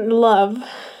being in love,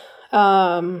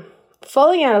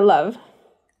 falling out of love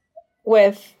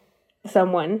with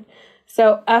someone.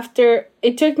 So after,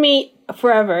 it took me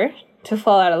forever to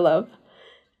fall out of love,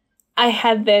 I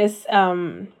had this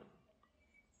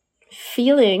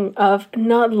feeling of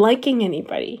not liking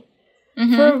anybody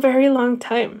for a very long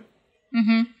time.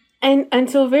 And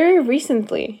until very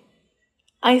recently,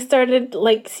 I started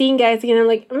like seeing guys again. I'm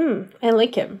like, I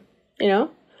like him, and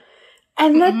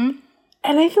that,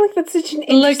 and I feel like that's such an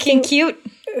interesting looking cute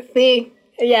thing.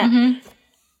 Yeah.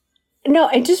 No,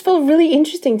 it just felt really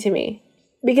interesting to me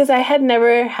because I had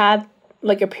never had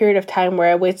like a period of time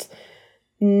where I was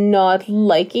not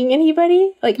liking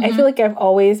anybody. Like, I feel like I've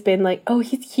always been like, oh,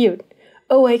 he's cute.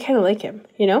 Oh, I kind of like him,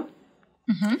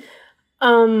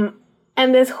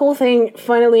 And this whole thing,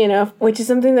 funnily enough, which is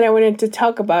something that I wanted to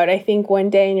talk about, I think one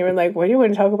day, and you were like, why do you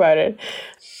want to talk about it?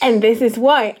 And this is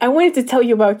why. I wanted to tell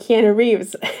you about Keanu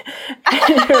Reeves.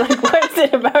 And you're like, what is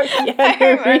it about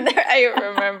Keanu Reeves? I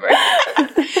remember.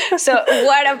 So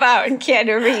what about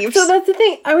Keanu Reeves? So that's the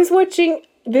thing. I was watching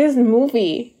this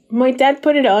movie. My dad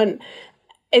put it on.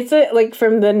 It's like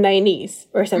from the 90s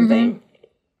or something.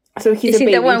 So he's Is a he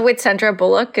baby. the one with Sandra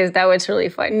Bullock? Because that was really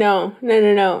fun. No.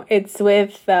 It's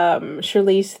with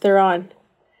Charlize Theron.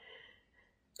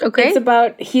 Okay. It's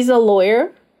about, he's a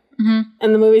lawyer.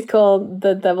 And the movie's called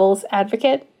The Devil's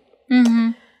Advocate.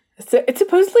 So it's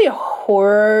supposedly a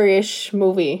horror-ish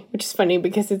movie, which is funny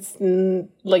because it's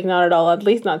like not at all, at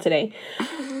least not today.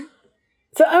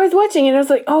 So I was watching it and I was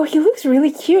like, oh, he looks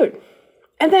really cute.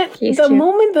 And then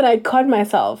moment that I caught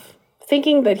myself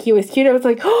thinking that he was cute, I was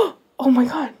like, oh my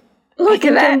God. Look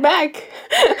at that. Come back.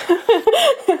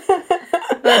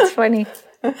 That's funny.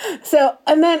 So,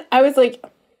 and then I was like,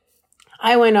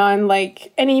 I went on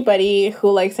like anybody who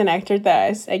likes an actor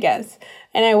does, I guess.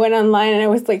 And I went online and I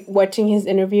was like watching his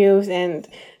interviews and,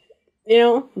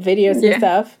 videos and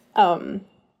stuff. And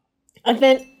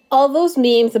then all those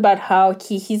memes about how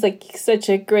he's like such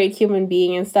a great human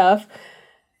being and stuff.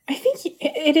 I think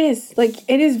it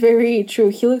is very true.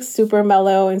 He looks super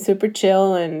mellow and super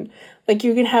chill, and like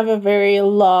you can have a very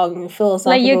long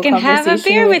philosophical conversation. Like you can have a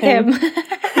beer with him.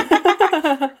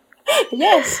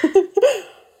 Yes.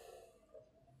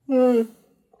 And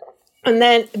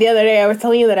then the other day I was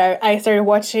telling you that I started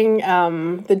watching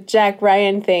the Jack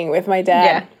Ryan thing with my dad.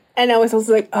 Yeah. And I was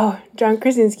also like, oh, John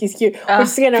Krasinski's cute. Which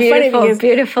is kind of funny because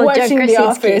watching The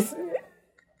Office,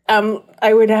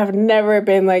 I would have never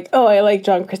been like, oh, I like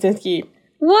John Krasinski.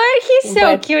 What? He's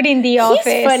so But cute in the office.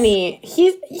 He's funny.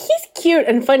 He's cute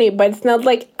and funny, but it's not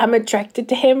like I'm attracted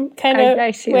to him kind of I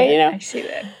see way, that. you know? I see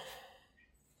that.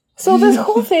 So this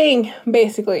whole thing,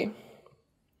 basically,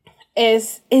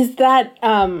 is that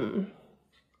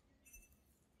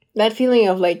that feeling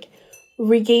of like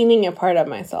regaining a part of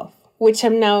myself, which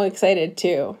I'm now excited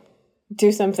to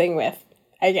do something with,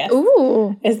 I guess.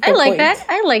 Ooh, I like that.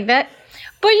 I like that.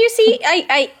 But you see,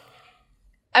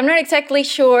 I'm not exactly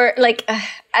sure. Like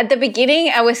at the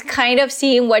beginning, I was kind of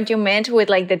seeing what you meant with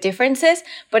like the differences,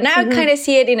 but now I kind of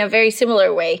see it in a very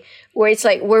similar way, where it's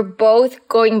like we're both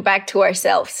going back to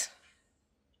ourselves.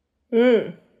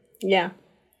 Yeah,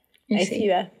 I see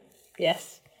that.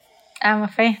 Yes, I'm a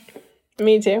fan.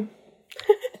 Me too.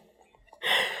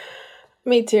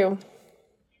 Me too.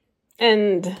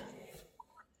 And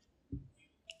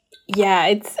yeah,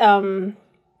 it's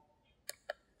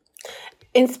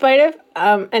in spite of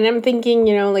and I'm thinking,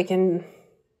 you know, like in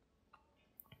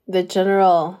the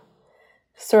general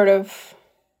sort of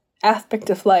aspect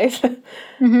of life,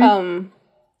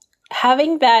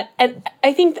 having that, and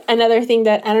I think another thing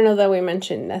that I don't know that we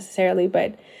mentioned necessarily,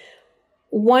 but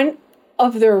one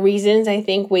of the reasons I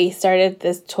think we started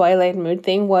this Twilight mood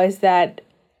thing was that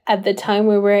at the time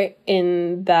we were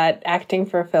in that acting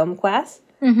for film class,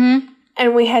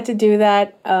 and we had to do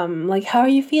that, like, how are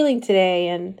you feeling today?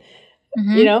 And,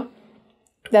 you know,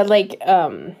 that, like,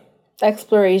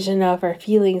 exploration of our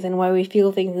feelings and why we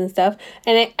feel things and stuff.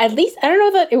 And at least, I don't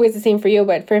know that it was the same for you,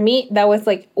 but for me, that was,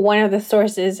 like, one of the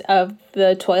sources of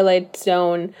the Twilight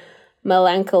Zone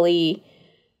melancholy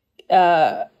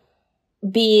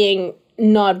being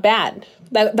not bad.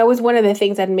 That was one of the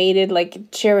things that made it, like,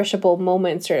 cherishable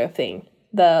moment sort of thing.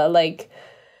 The, like,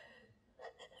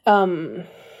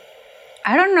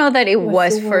 I don't know that it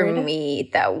was for me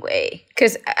that way.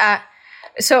 Because,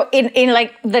 so in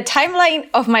like the timeline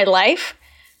of my life,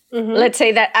 let's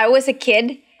say that I was a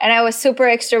kid and I was super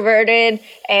extroverted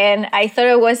and I thought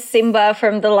I was Simba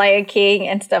from The Lion King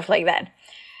and stuff like that.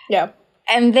 Yeah.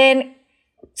 And then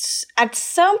at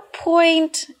some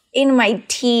point in my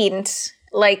teens,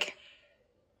 like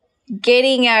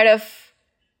getting out of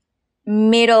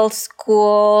middle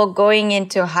school, going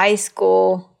into high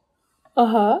school.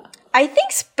 I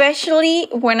think especially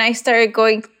when I started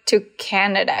going to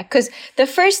Canada, because the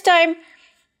first time,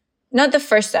 not the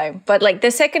first time, but like the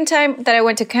second time that I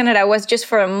went to Canada was just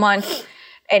for a month.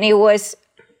 And it was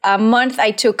a month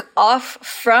I took off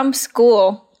from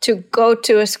school to go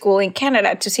to a school in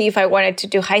Canada to see if I wanted to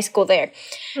do high school there.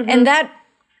 And that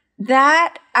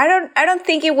I don't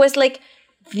think it was like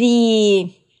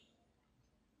the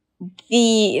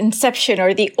inception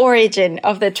or the origin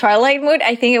of the Twilight mood.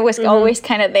 I think it was always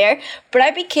kind of there, but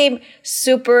I became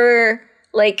super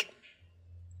like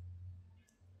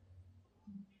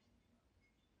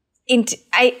into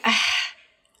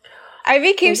I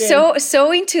became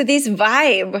so into this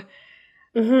vibe.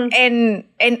 And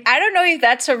I don't know if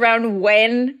that's around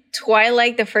when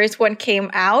Twilight, the first one, came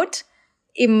out.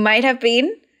 It might have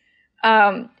been.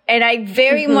 And I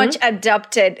very much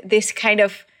adopted this kind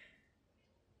of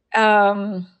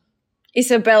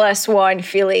Isabella Swan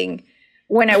feeling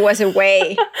when I was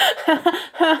away.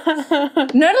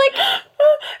 Not like,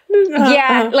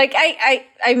 yeah, like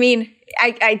I mean,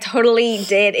 I totally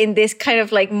did in this kind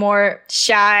of like more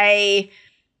shy,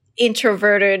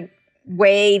 introverted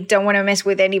way, don't want to mess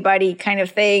with anybody kind of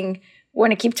thing,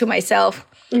 want to keep to myself.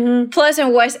 Plus,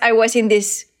 I was in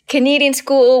this Canadian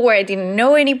school where I didn't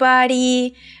know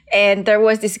anybody, and there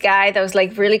was this guy that was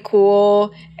like really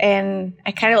cool, and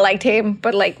I kind of liked him,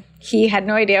 but like he had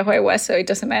no idea who I was, so it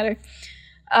doesn't matter.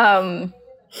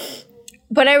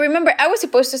 But I remember I was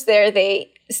supposed to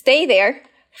stay there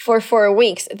for 4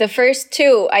 weeks. The first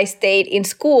 2 I stayed in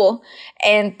school,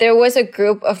 and there was a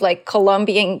group of like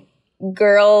Colombian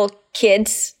girl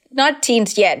kids, not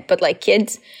teens yet, but like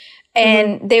kids,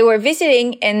 and they were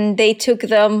visiting, and they took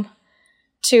them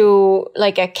to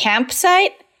like a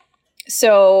campsite.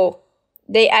 So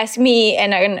they asked me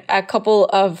and a couple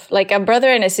of like a brother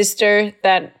and a sister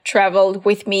that traveled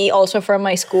with me also from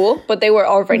my school, but they were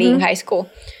already in high school.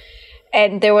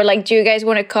 And they were like, do you guys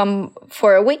want to come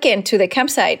for a weekend to the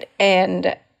campsite?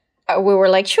 And we were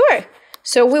like, sure.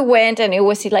 So we went, and it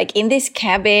was like in this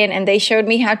cabin, and they showed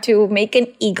me how to make an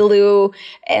igloo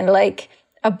and like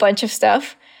a bunch of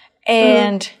stuff.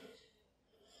 And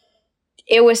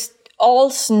it was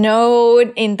all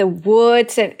snowed in the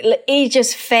woods, and it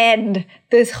just fed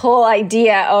this whole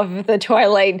idea of the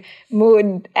Twilight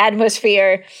mood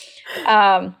atmosphere.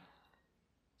 So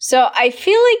I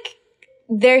feel like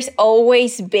there's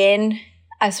always been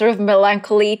a sort of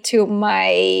melancholy to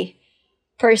my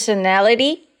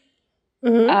personality.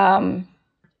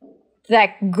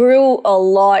 that grew a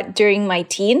lot during my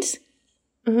teens.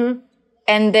 Mm-hmm.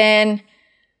 And then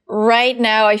right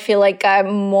now I feel like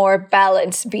I'm more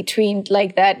balanced between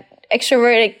like that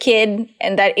extroverted kid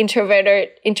and that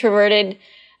introverted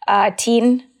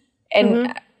teen.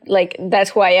 And like,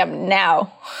 that's who I am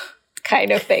now,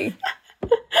 kind of thing.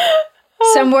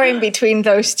 Somewhere in between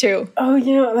those two. Oh,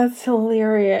 that's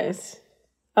hilarious.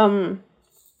 You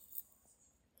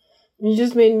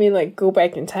just made me like go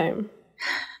back in time.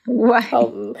 Why?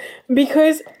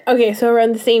 Because, okay, so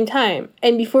around the same time,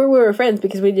 and before we were friends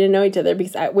because we didn't know each other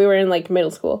because we were in like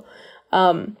middle school,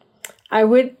 I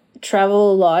would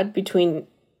travel a lot between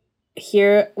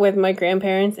here with my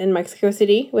grandparents in Mexico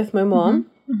City with my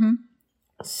mom. Mm-hmm.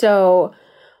 So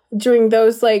during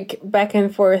those like back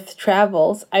and forth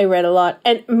travels, I read a lot.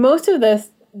 And most of this,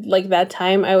 like that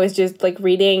time, I was just like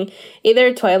reading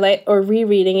either Twilight or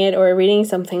rereading it or reading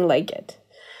something like it.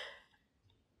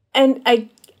 And I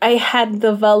had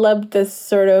developed this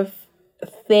sort of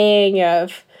thing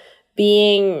of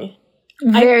being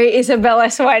very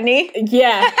Isabella Swanee.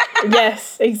 Yeah,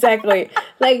 yes, exactly.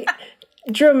 Like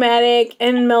dramatic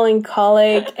and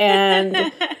melancholic, and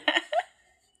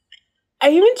I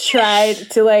even tried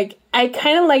to like, I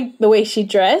kind of liked the way she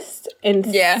dressed in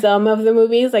some of the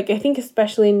movies. Like, I think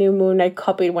especially New Moon, I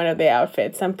copied one of the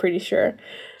outfits, I'm pretty sure.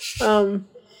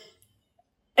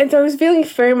 And so I was feeling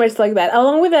very much like that,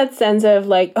 along with that sense of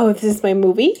like, oh, this is my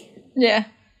movie. Yeah.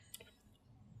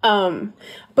 But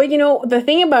the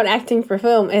thing about acting for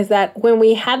film is that when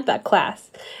we had that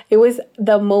class, it was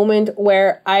the moment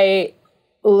where I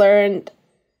learned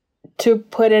to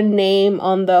put a name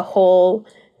on the whole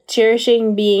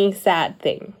cherishing being sad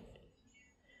thing.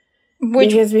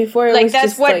 Because before it like was that's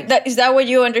just what like, is that what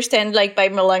you understand like by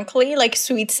melancholy, like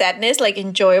sweet sadness, like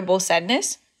enjoyable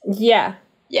sadness? Yeah.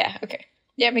 Yeah. Okay.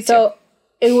 Yeah, me too. So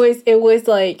it was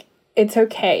like, it's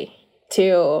okay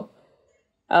to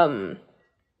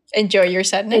enjoy your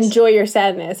sadness. Enjoy your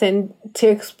sadness and to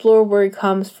explore where it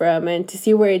comes from and to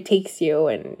see where it takes you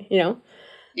and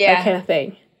that kind of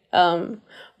thing.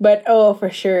 But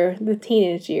for sure, the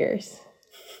teenage years.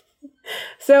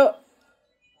 So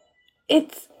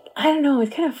it's, I don't know,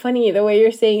 it's kind of funny the way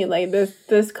you're saying it, like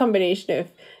this combination of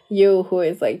you who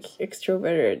is like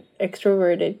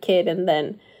extroverted kid and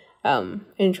then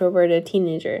introverted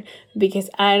teenager, because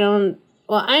I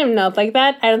am not like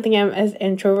that. I don't think I'm as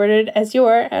introverted as you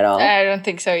are at all. I don't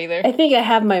think so either. I think I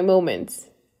have my moments.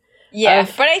 Yeah,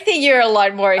 but I think you're a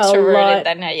lot more extroverted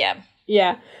than I am.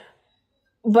 Yeah.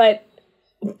 But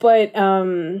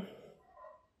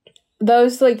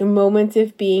those like moments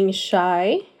of being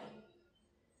shy,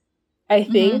 I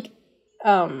think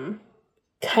kind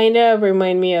of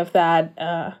remind me of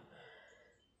that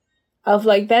of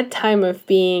like that time of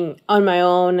being on my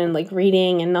own and like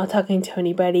reading and not talking to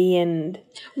anybody. And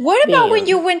what about when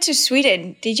you went to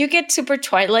Sweden? Did you get super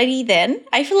Twilighty then?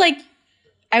 I feel like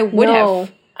I would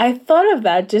have. I thought of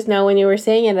that just now when you were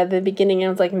saying it at the beginning. I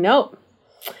was like, no,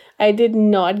 I did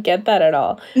not get that at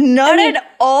all. Not at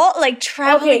all? Like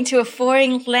traveling to a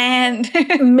foreign land.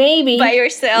 Maybe. By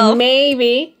yourself.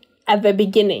 Maybe at the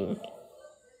beginning.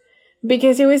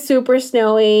 Because it was super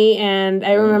snowy, and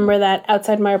I remember that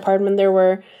outside my apartment there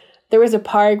was a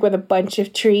park with a bunch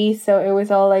of trees, so it was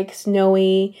all like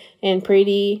snowy and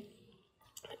pretty.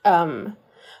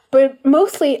 But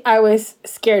mostly I was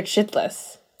scared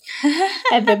shitless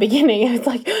at the beginning. I was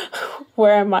like,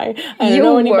 where am I? I don't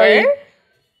know anybody. Were?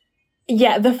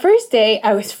 Yeah, the first day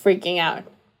I was freaking out.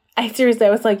 I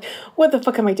was like, what the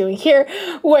fuck am I doing here?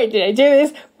 Why did I do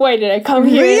this? Why did I come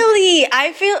here? Really?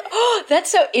 I feel,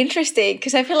 that's so interesting,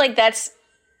 because I feel like that's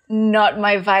not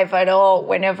my vibe at all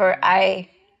whenever I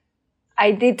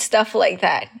did stuff like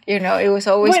that. It was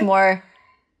always more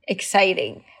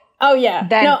exciting. Oh, yeah.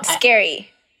 Than scary.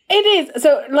 It is.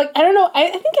 So, like, I don't know. I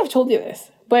think I've told you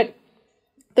this, but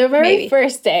the very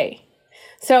first day.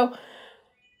 So,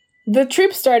 the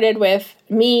trip started with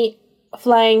me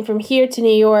flying from here to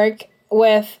New York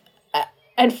with,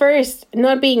 at first,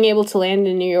 not being able to land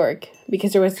in New York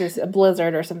because there was a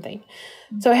blizzard or something.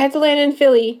 So I had to land in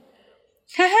Philly,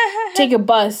 take a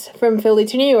bus from Philly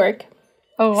to New York,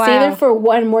 stay there for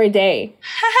one more day,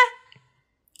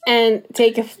 and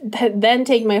then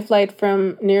take my flight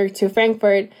from New York to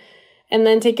Frankfurt, and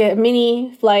then take a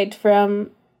mini flight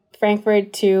from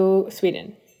Frankfurt to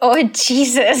Sweden. Oh,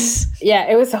 Jesus.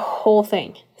 Yeah, it was a whole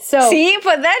thing. So see,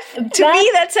 but to me,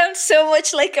 that sounds so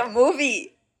much like a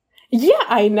movie. Yeah,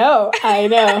 I know.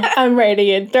 I'm writing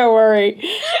it. Don't worry.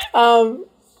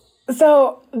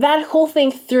 So that whole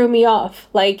thing threw me off.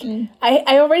 Like,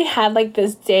 I already had, like,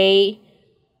 this day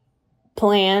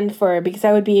planned for, because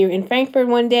I would be in Frankfurt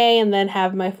one day and then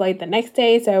have my flight the next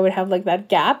day, so I would have like that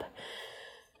gap.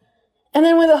 And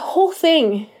then when the whole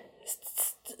thing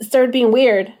started being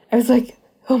weird, I was like,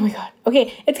 oh my god,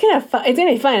 okay, it's gonna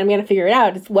be fine. I'm gonna figure it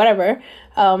out. It's whatever.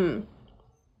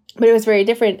 But it was very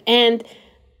different. And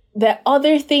the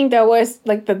other thing that was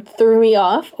like that threw me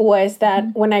off was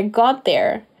that when I got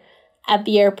there at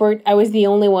the airport, I was the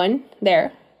only one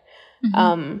there.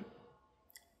 And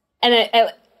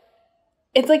I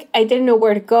it's like I didn't know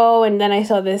where to go, and then I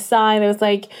saw this sign that was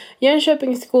like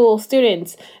Jönköping School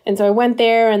students, and so I went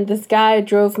there, and this guy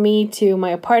drove me to my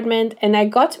apartment, and I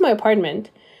got to my apartment,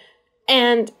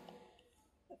 and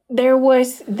there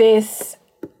was this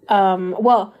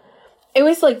it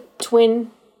was like twin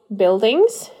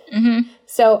buildings.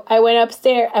 So I went up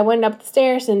the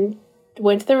stairs and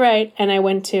went to the right, and I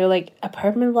went to like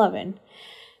apartment 11,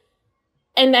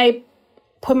 and I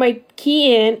put my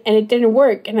key in and it didn't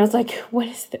work. And I was like, what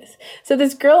is this? So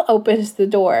this girl opens the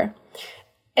door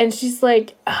and she's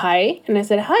like, hi. And I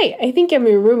said, hi, I think I'm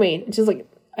your roommate. And she's like,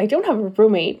 I don't have a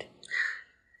roommate.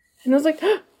 And I was like,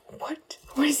 what?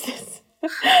 What is this?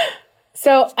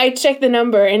 So I checked the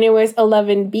number and it was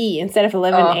 11B instead of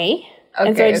 11A. Okay,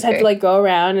 and so I just had to like go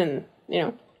around and, you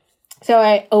know. So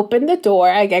I opened the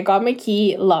door. I got my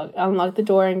key, unlocked the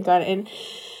door and got in.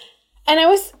 And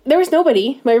there was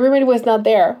nobody. My roommate was not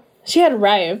there. She had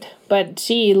arrived, but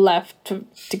she left to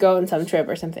go on some trip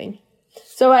or something.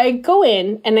 So I go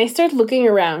in and I start looking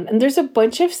around, and there's a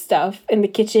bunch of stuff in the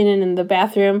kitchen and in the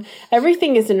bathroom.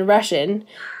 Everything is in Russian.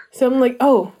 So I'm like,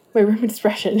 oh, my roommate's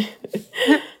Russian.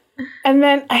 And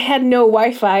then I had no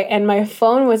Wi-Fi and my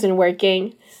phone wasn't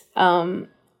working. And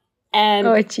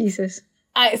oh, Jesus.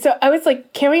 So I was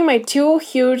like carrying my 2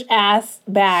 huge ass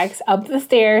bags up the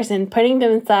stairs and putting them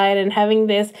inside and having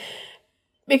this,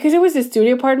 because it was a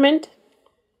studio apartment.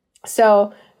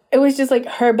 So it was just like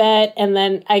her bed and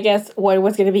then I guess what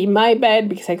was going to be my bed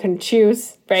because I couldn't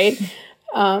choose, right?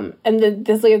 And then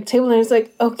this like table, and I was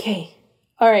like, okay,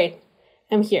 all right,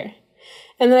 I'm here.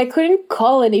 And then I couldn't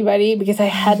call anybody because I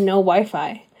had no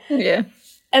Wi-Fi. Yeah.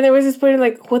 And there was this point of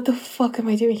like, what the fuck am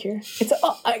I doing here?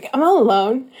 I'm all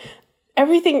alone.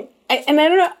 Everything, and I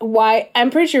don't know why,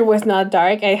 I'm pretty sure it was not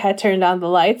dark. I had turned on the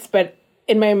lights, but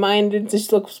in my mind it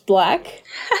just looks black.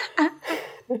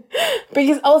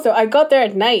 Because also, I got there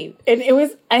at night. And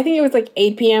I think it was like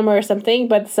 8 p.m. or something,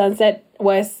 but sunset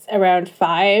was around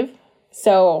 5.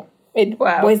 So it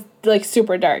was like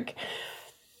super dark.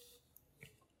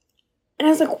 And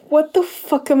I was like, what the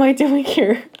fuck am I doing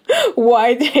here?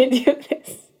 Why did I do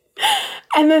this?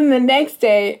 And then the next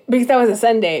day, because that was a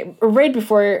Sunday, right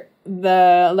before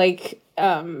the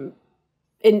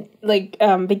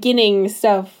beginning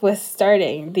stuff was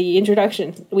starting, the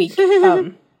introduction week,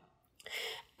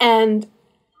 and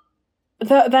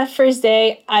that first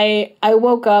day I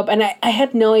woke up and I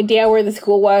had no idea where the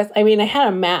school was. I mean, I had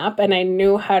a map and I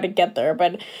knew how to get there,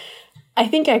 but I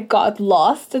think I got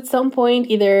lost at some point,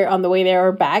 either on the way there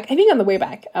or back. I think on the way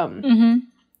back. And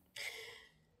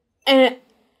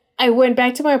I went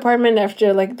back to my apartment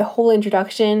after like the whole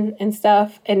introduction and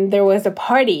stuff, and there was a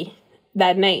party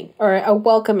that night, or a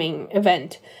welcoming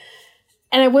event.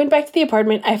 And I went back to the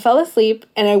apartment, I fell asleep,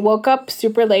 and I woke up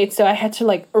super late, so I had to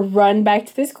like run back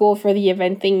to the school for the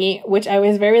event thingy, which I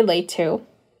was very late to.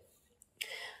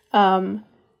 And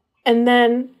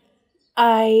then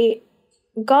I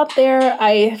got there,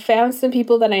 I found some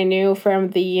people that I knew from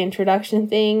the introduction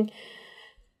thing,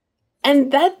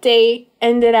 and that day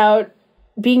ended out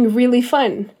being really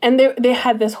fun. And they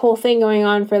had this whole thing going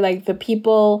on for like the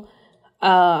people,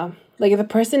 like the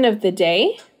person of the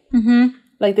day,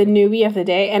 like the newbie of the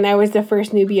day, and I was the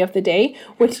first newbie of the day,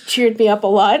 which cheered me up a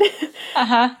lot.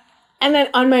 And then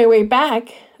on my way back,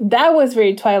 that was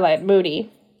very Twilight moody,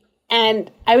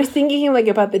 and I was thinking like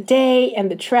about the day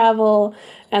and the travel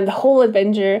and the whole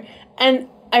adventure. And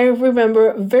I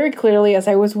remember very clearly as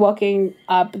I was walking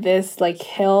up this like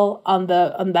hill on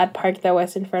that park that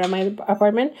was in front of my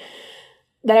apartment,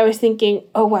 that I was thinking,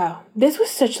 oh wow, this was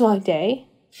such a long day.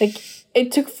 Like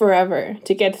it took forever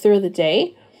to get through the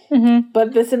day,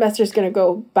 but the semester is gonna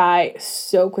go by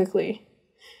so quickly,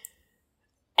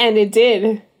 and it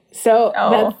did. So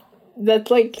that's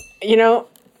like, you know,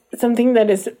 something that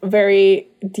is very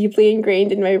deeply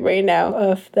ingrained in my brain now,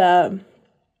 of the,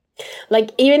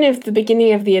 like, even if the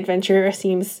beginning of the adventure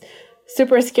seems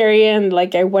super scary and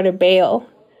like I want to bail,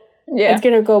 it's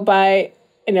going to go by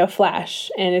in a flash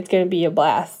and it's going to be a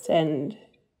blast, and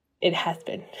it has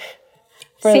been.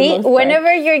 See,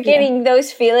 whenever you're getting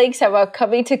those feelings about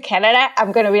coming to Canada,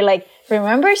 I'm going to be like,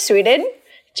 remember Sweden?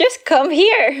 Just come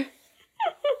here.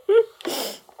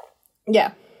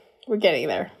 Yeah, we're getting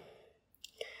there.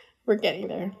 We're getting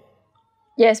there.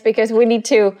 Yes, because we need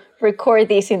to record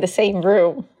these in the same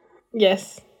room.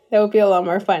 Yes, that would be a lot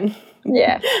more fun.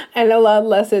 Yeah. And a lot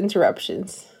less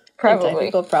interruptions. Probably. And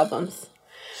technical problems.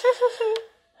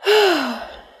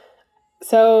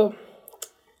 So,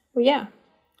 well, yeah.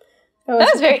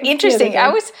 That was very interesting. I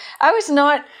was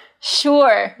not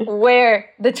sure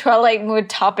where the Twilight mood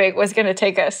topic was going to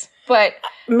take us, but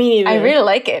me neither. I really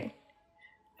like it.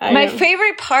 My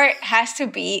favorite part has to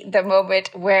be the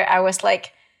moment where I was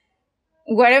like,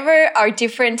 whatever our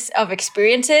difference of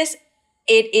experiences,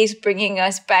 it is bringing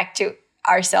us back to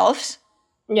ourselves.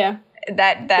 Yeah.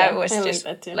 That was just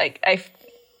like, that like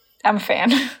I'm a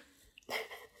fan.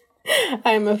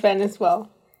 I'm a fan as well.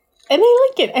 And I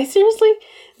like it. I seriously,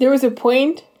 there was a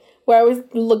point where I was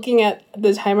looking at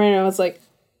the timer and I was like,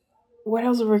 what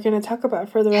else are we going to talk about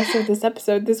for the rest of this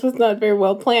episode? This was not very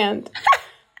well planned.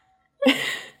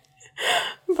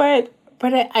 But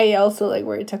I also like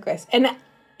where it took us. And,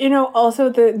 you know, also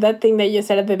that thing that you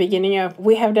said at the beginning of,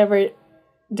 we have never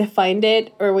defined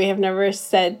it or we have never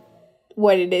said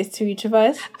what it is to each of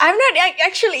us. I'm not,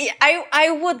 actually, I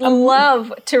would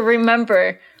love to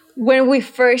remember when we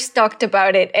first talked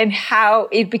about it and how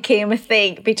it became a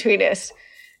thing between us.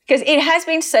 Because it has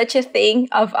been such a thing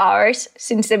of ours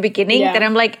since the beginning that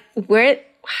I'm like, where,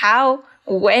 how,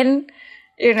 when,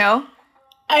 you know?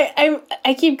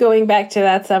 I keep going back to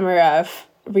that summer of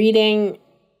reading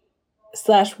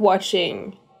 /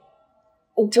 watching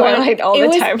Twilight all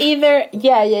the time. Either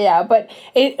but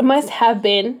it must have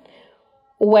been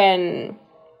when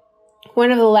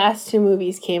one of the last two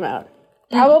movies came out.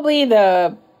 Probably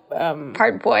the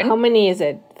part 1. How many is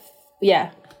it?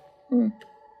 Yeah.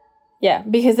 Yeah,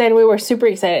 because then we were super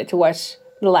excited to watch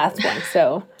the last one.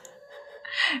 So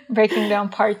breaking down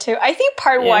part 2. I think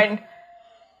part 1,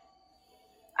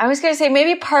 I was going to say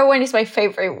maybe part 1 is my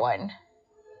favorite one.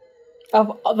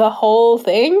 Of the whole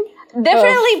thing?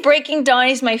 Definitely Breaking Dawn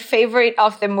is my favorite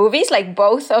of the movies. Like,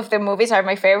 both of the movies are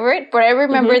my favorite. But I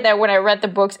remember that when I read the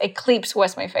books, Eclipse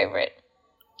was my favorite.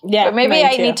 Yeah, but maybe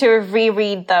I need to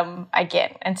reread them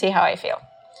again and see how I feel.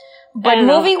 But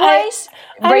movie-wise,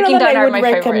 Breaking Dawn are my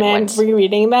favorite ones. I recommend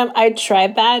rereading them. I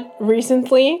tried that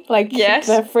recently,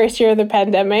 the first year of the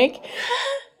pandemic.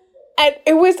 And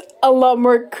it was a lot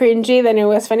more cringy than it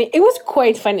was funny. It was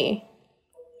quite funny.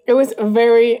 It was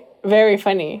very, very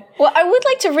funny. Well, I would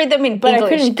like to read them in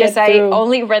English because I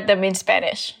only read them in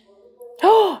Spanish.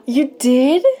 Oh, you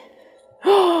did?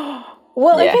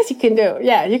 Well, I guess you can do.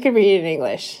 Yeah, you can read it in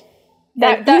English.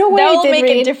 That will make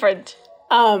it different.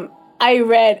 I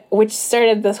read, which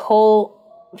started this whole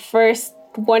first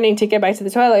wanting to get back to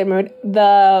the Twilight mood,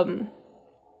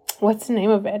 what's the name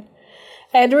of it?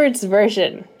 Edward's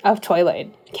version of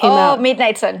Twilight came out. Oh,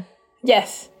 Midnight Sun.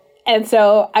 Yes. And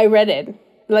so I read it,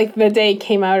 like the day it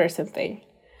came out or something.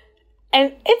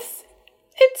 And it's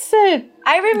a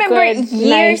I remember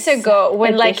years ago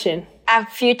when addition. Like a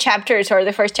few chapters or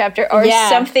the first chapter or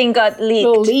something got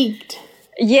leaked.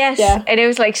 Yes. Yeah. And it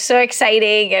was like so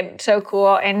exciting and so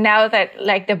cool. And now that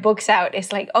like the book's out,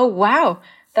 it's like, oh wow,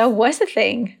 that was a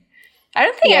thing. I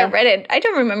don't think I read it. I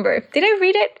don't remember. Did I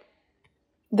read it?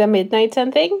 The Midnight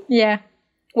Sun thing? Yeah.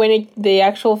 When the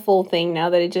actual full thing, now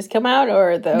that it just come out,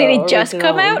 or the did it just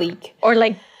come out? Leak? Or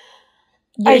like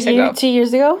years ago? 2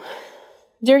 years ago?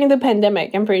 During the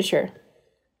pandemic, I'm pretty sure.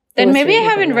 Then maybe I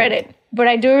haven't read it, but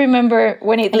I do remember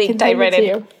when it leaked, I read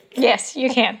it. Yes, you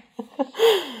can.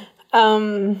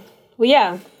 Well,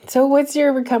 yeah. So what's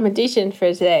your recommendation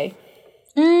for today?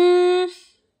 Do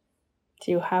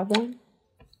you have one?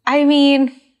 I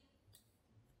mean,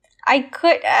 I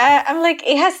could, I'm like,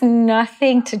 it has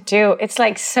nothing to do. It's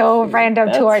like so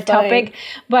random to our topic.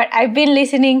 But I've been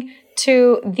listening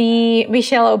to the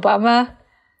Michelle Obama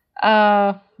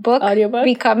book, audiobook?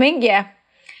 Becoming,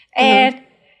 and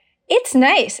it's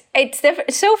nice. It's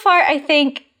so far. I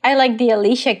think I like the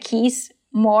Alicia Keys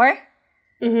more.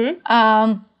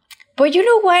 But you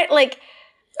know what? Like,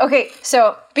 okay,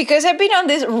 so because I've been on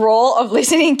this roll of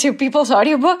listening to people's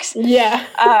audiobooks,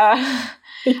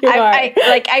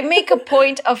 I make a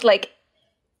point of like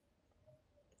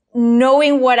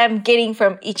knowing what I'm getting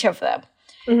from each of them.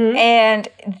 And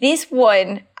this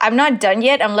one, I'm not done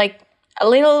yet. I'm like a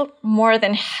little more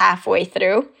than halfway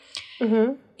through.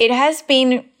 It has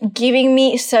been giving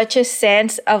me such a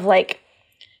sense of like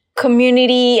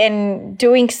community and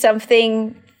doing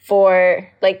something for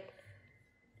like,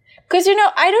 because you know,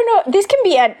 I don't know, this can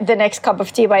be at the next cup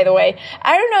of tea, by the way.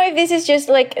 I don't know if this is just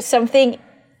like something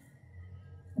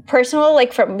personal,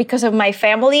 like because of my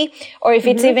family, or if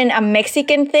it's even a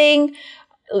Mexican thing.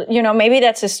 You know, maybe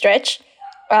that's a stretch,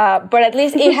 but at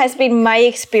least it has been my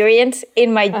experience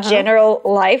in my general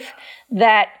life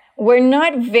that we're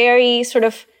not very sort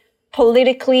of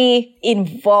politically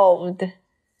involved.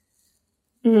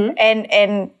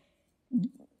 And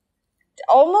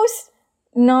almost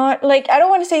not like, I don't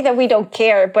want to say that we don't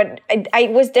care, but I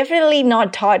was definitely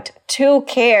not taught to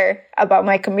care about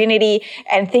my community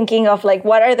and thinking of like,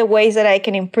 what are the ways that I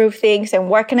can improve things and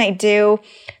what can I do?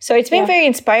 So it's been very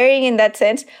inspiring in that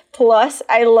sense. Plus,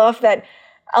 I love that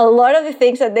a lot of the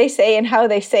things that they say and how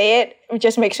they say it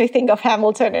just makes me think of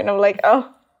Hamilton. And I'm like,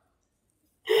 oh,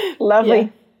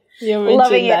 lovely. Yeah. You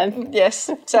mentioned that. It. Yes.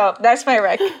 So that's my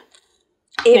rec.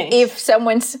 If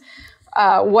someone's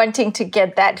wanting to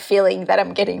get that feeling that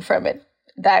I'm getting from it,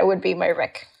 that would be my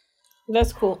rec.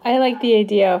 That's cool. I like the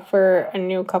idea for a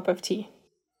new cup of tea.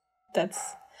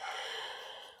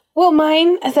 Well,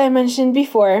 mine, as I mentioned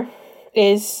before,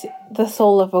 is The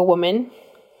Soul of a Woman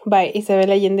by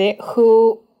Isabel Allende,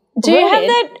 who Do you have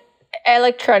that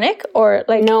electronic or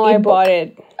like No, I bought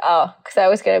it. Oh, because I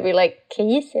was going to be like, can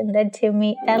you send that to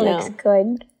me? That looks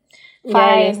good.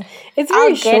 Fine. Yeah, it's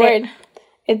very short.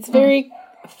 It's very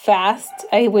fast.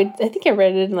 I think I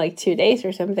read it in like 2 days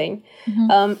or something.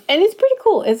 And it's pretty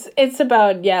cool. It's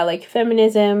about like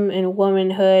feminism and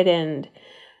womanhood, and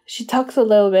she talks a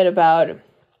little bit about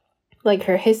like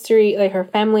her history, like her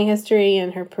family history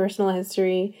and her personal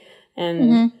history,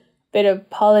 and bit of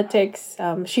politics.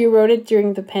 She wrote it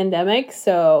during the pandemic,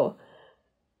 so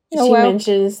she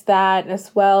mentions that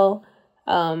as well.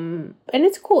 And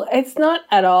it's cool. It's not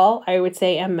at all, I would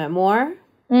say, a memoir.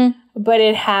 But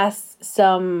it has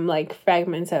some like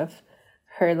fragments of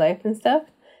her life and stuff,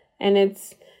 and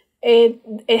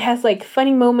it has like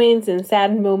funny moments and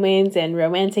sad moments and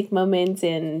romantic moments,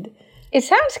 and it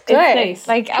sounds good. Nice.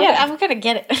 Like I'm gonna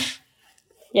get it.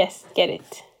 Yes, get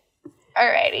it.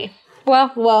 Alrighty.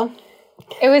 Well,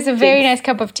 it was a very nice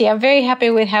cup of tea. I'm very happy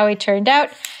with how it turned out.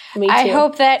 Me too. I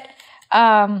hope that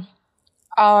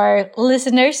our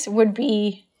listeners would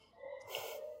be.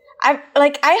 I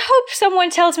hope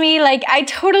someone tells me, like, I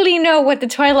totally know what the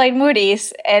Twilight mood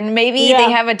is, and maybe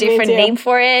they have a different name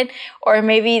for it, or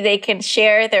maybe they can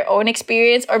share their own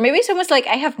experience, or maybe someone's like,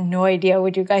 I have no idea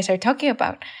what you guys are talking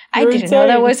about. I didn't know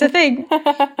that was a thing.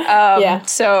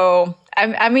 So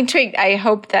I'm intrigued. I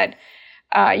hope that,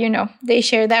 they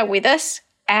share that with us.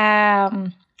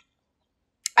 I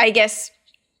guess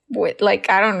with, like,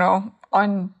 I don't know,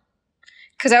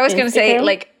 because I was going to say,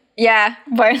 like,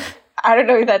 but I don't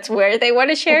know if that's where they want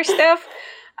to share stuff.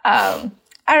 I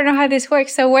don't know how this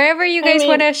works. So wherever you guys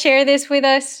want to share this with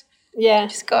us,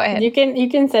 just go ahead. You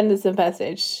can send us a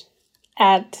message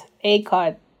at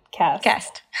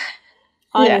acodcast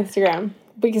on Instagram,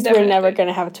 because we're never going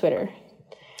to have Twitter.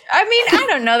 I mean, I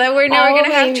don't know that we're never going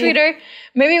to have Twitter.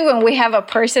 Maybe when we have a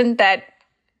person that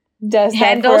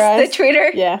handles the Twitter.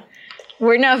 Yeah.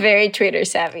 We're not very Twitter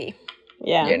savvy.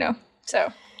 Yeah.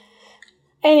 So.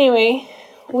 Anyway,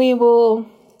 we will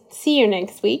see you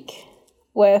next week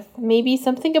with maybe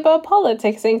something about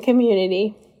politics and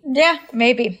community. Yeah,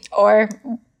 maybe. Or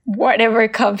whatever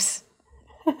comes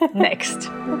next.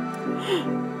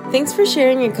 Thanks for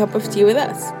sharing a cup of tea with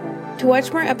us. To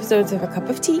watch more episodes of A Cup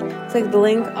of Tea, click the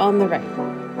link on the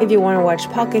right. If you want to watch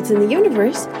Pockets in the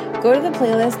Universe, go to the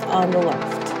playlist on the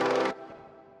left.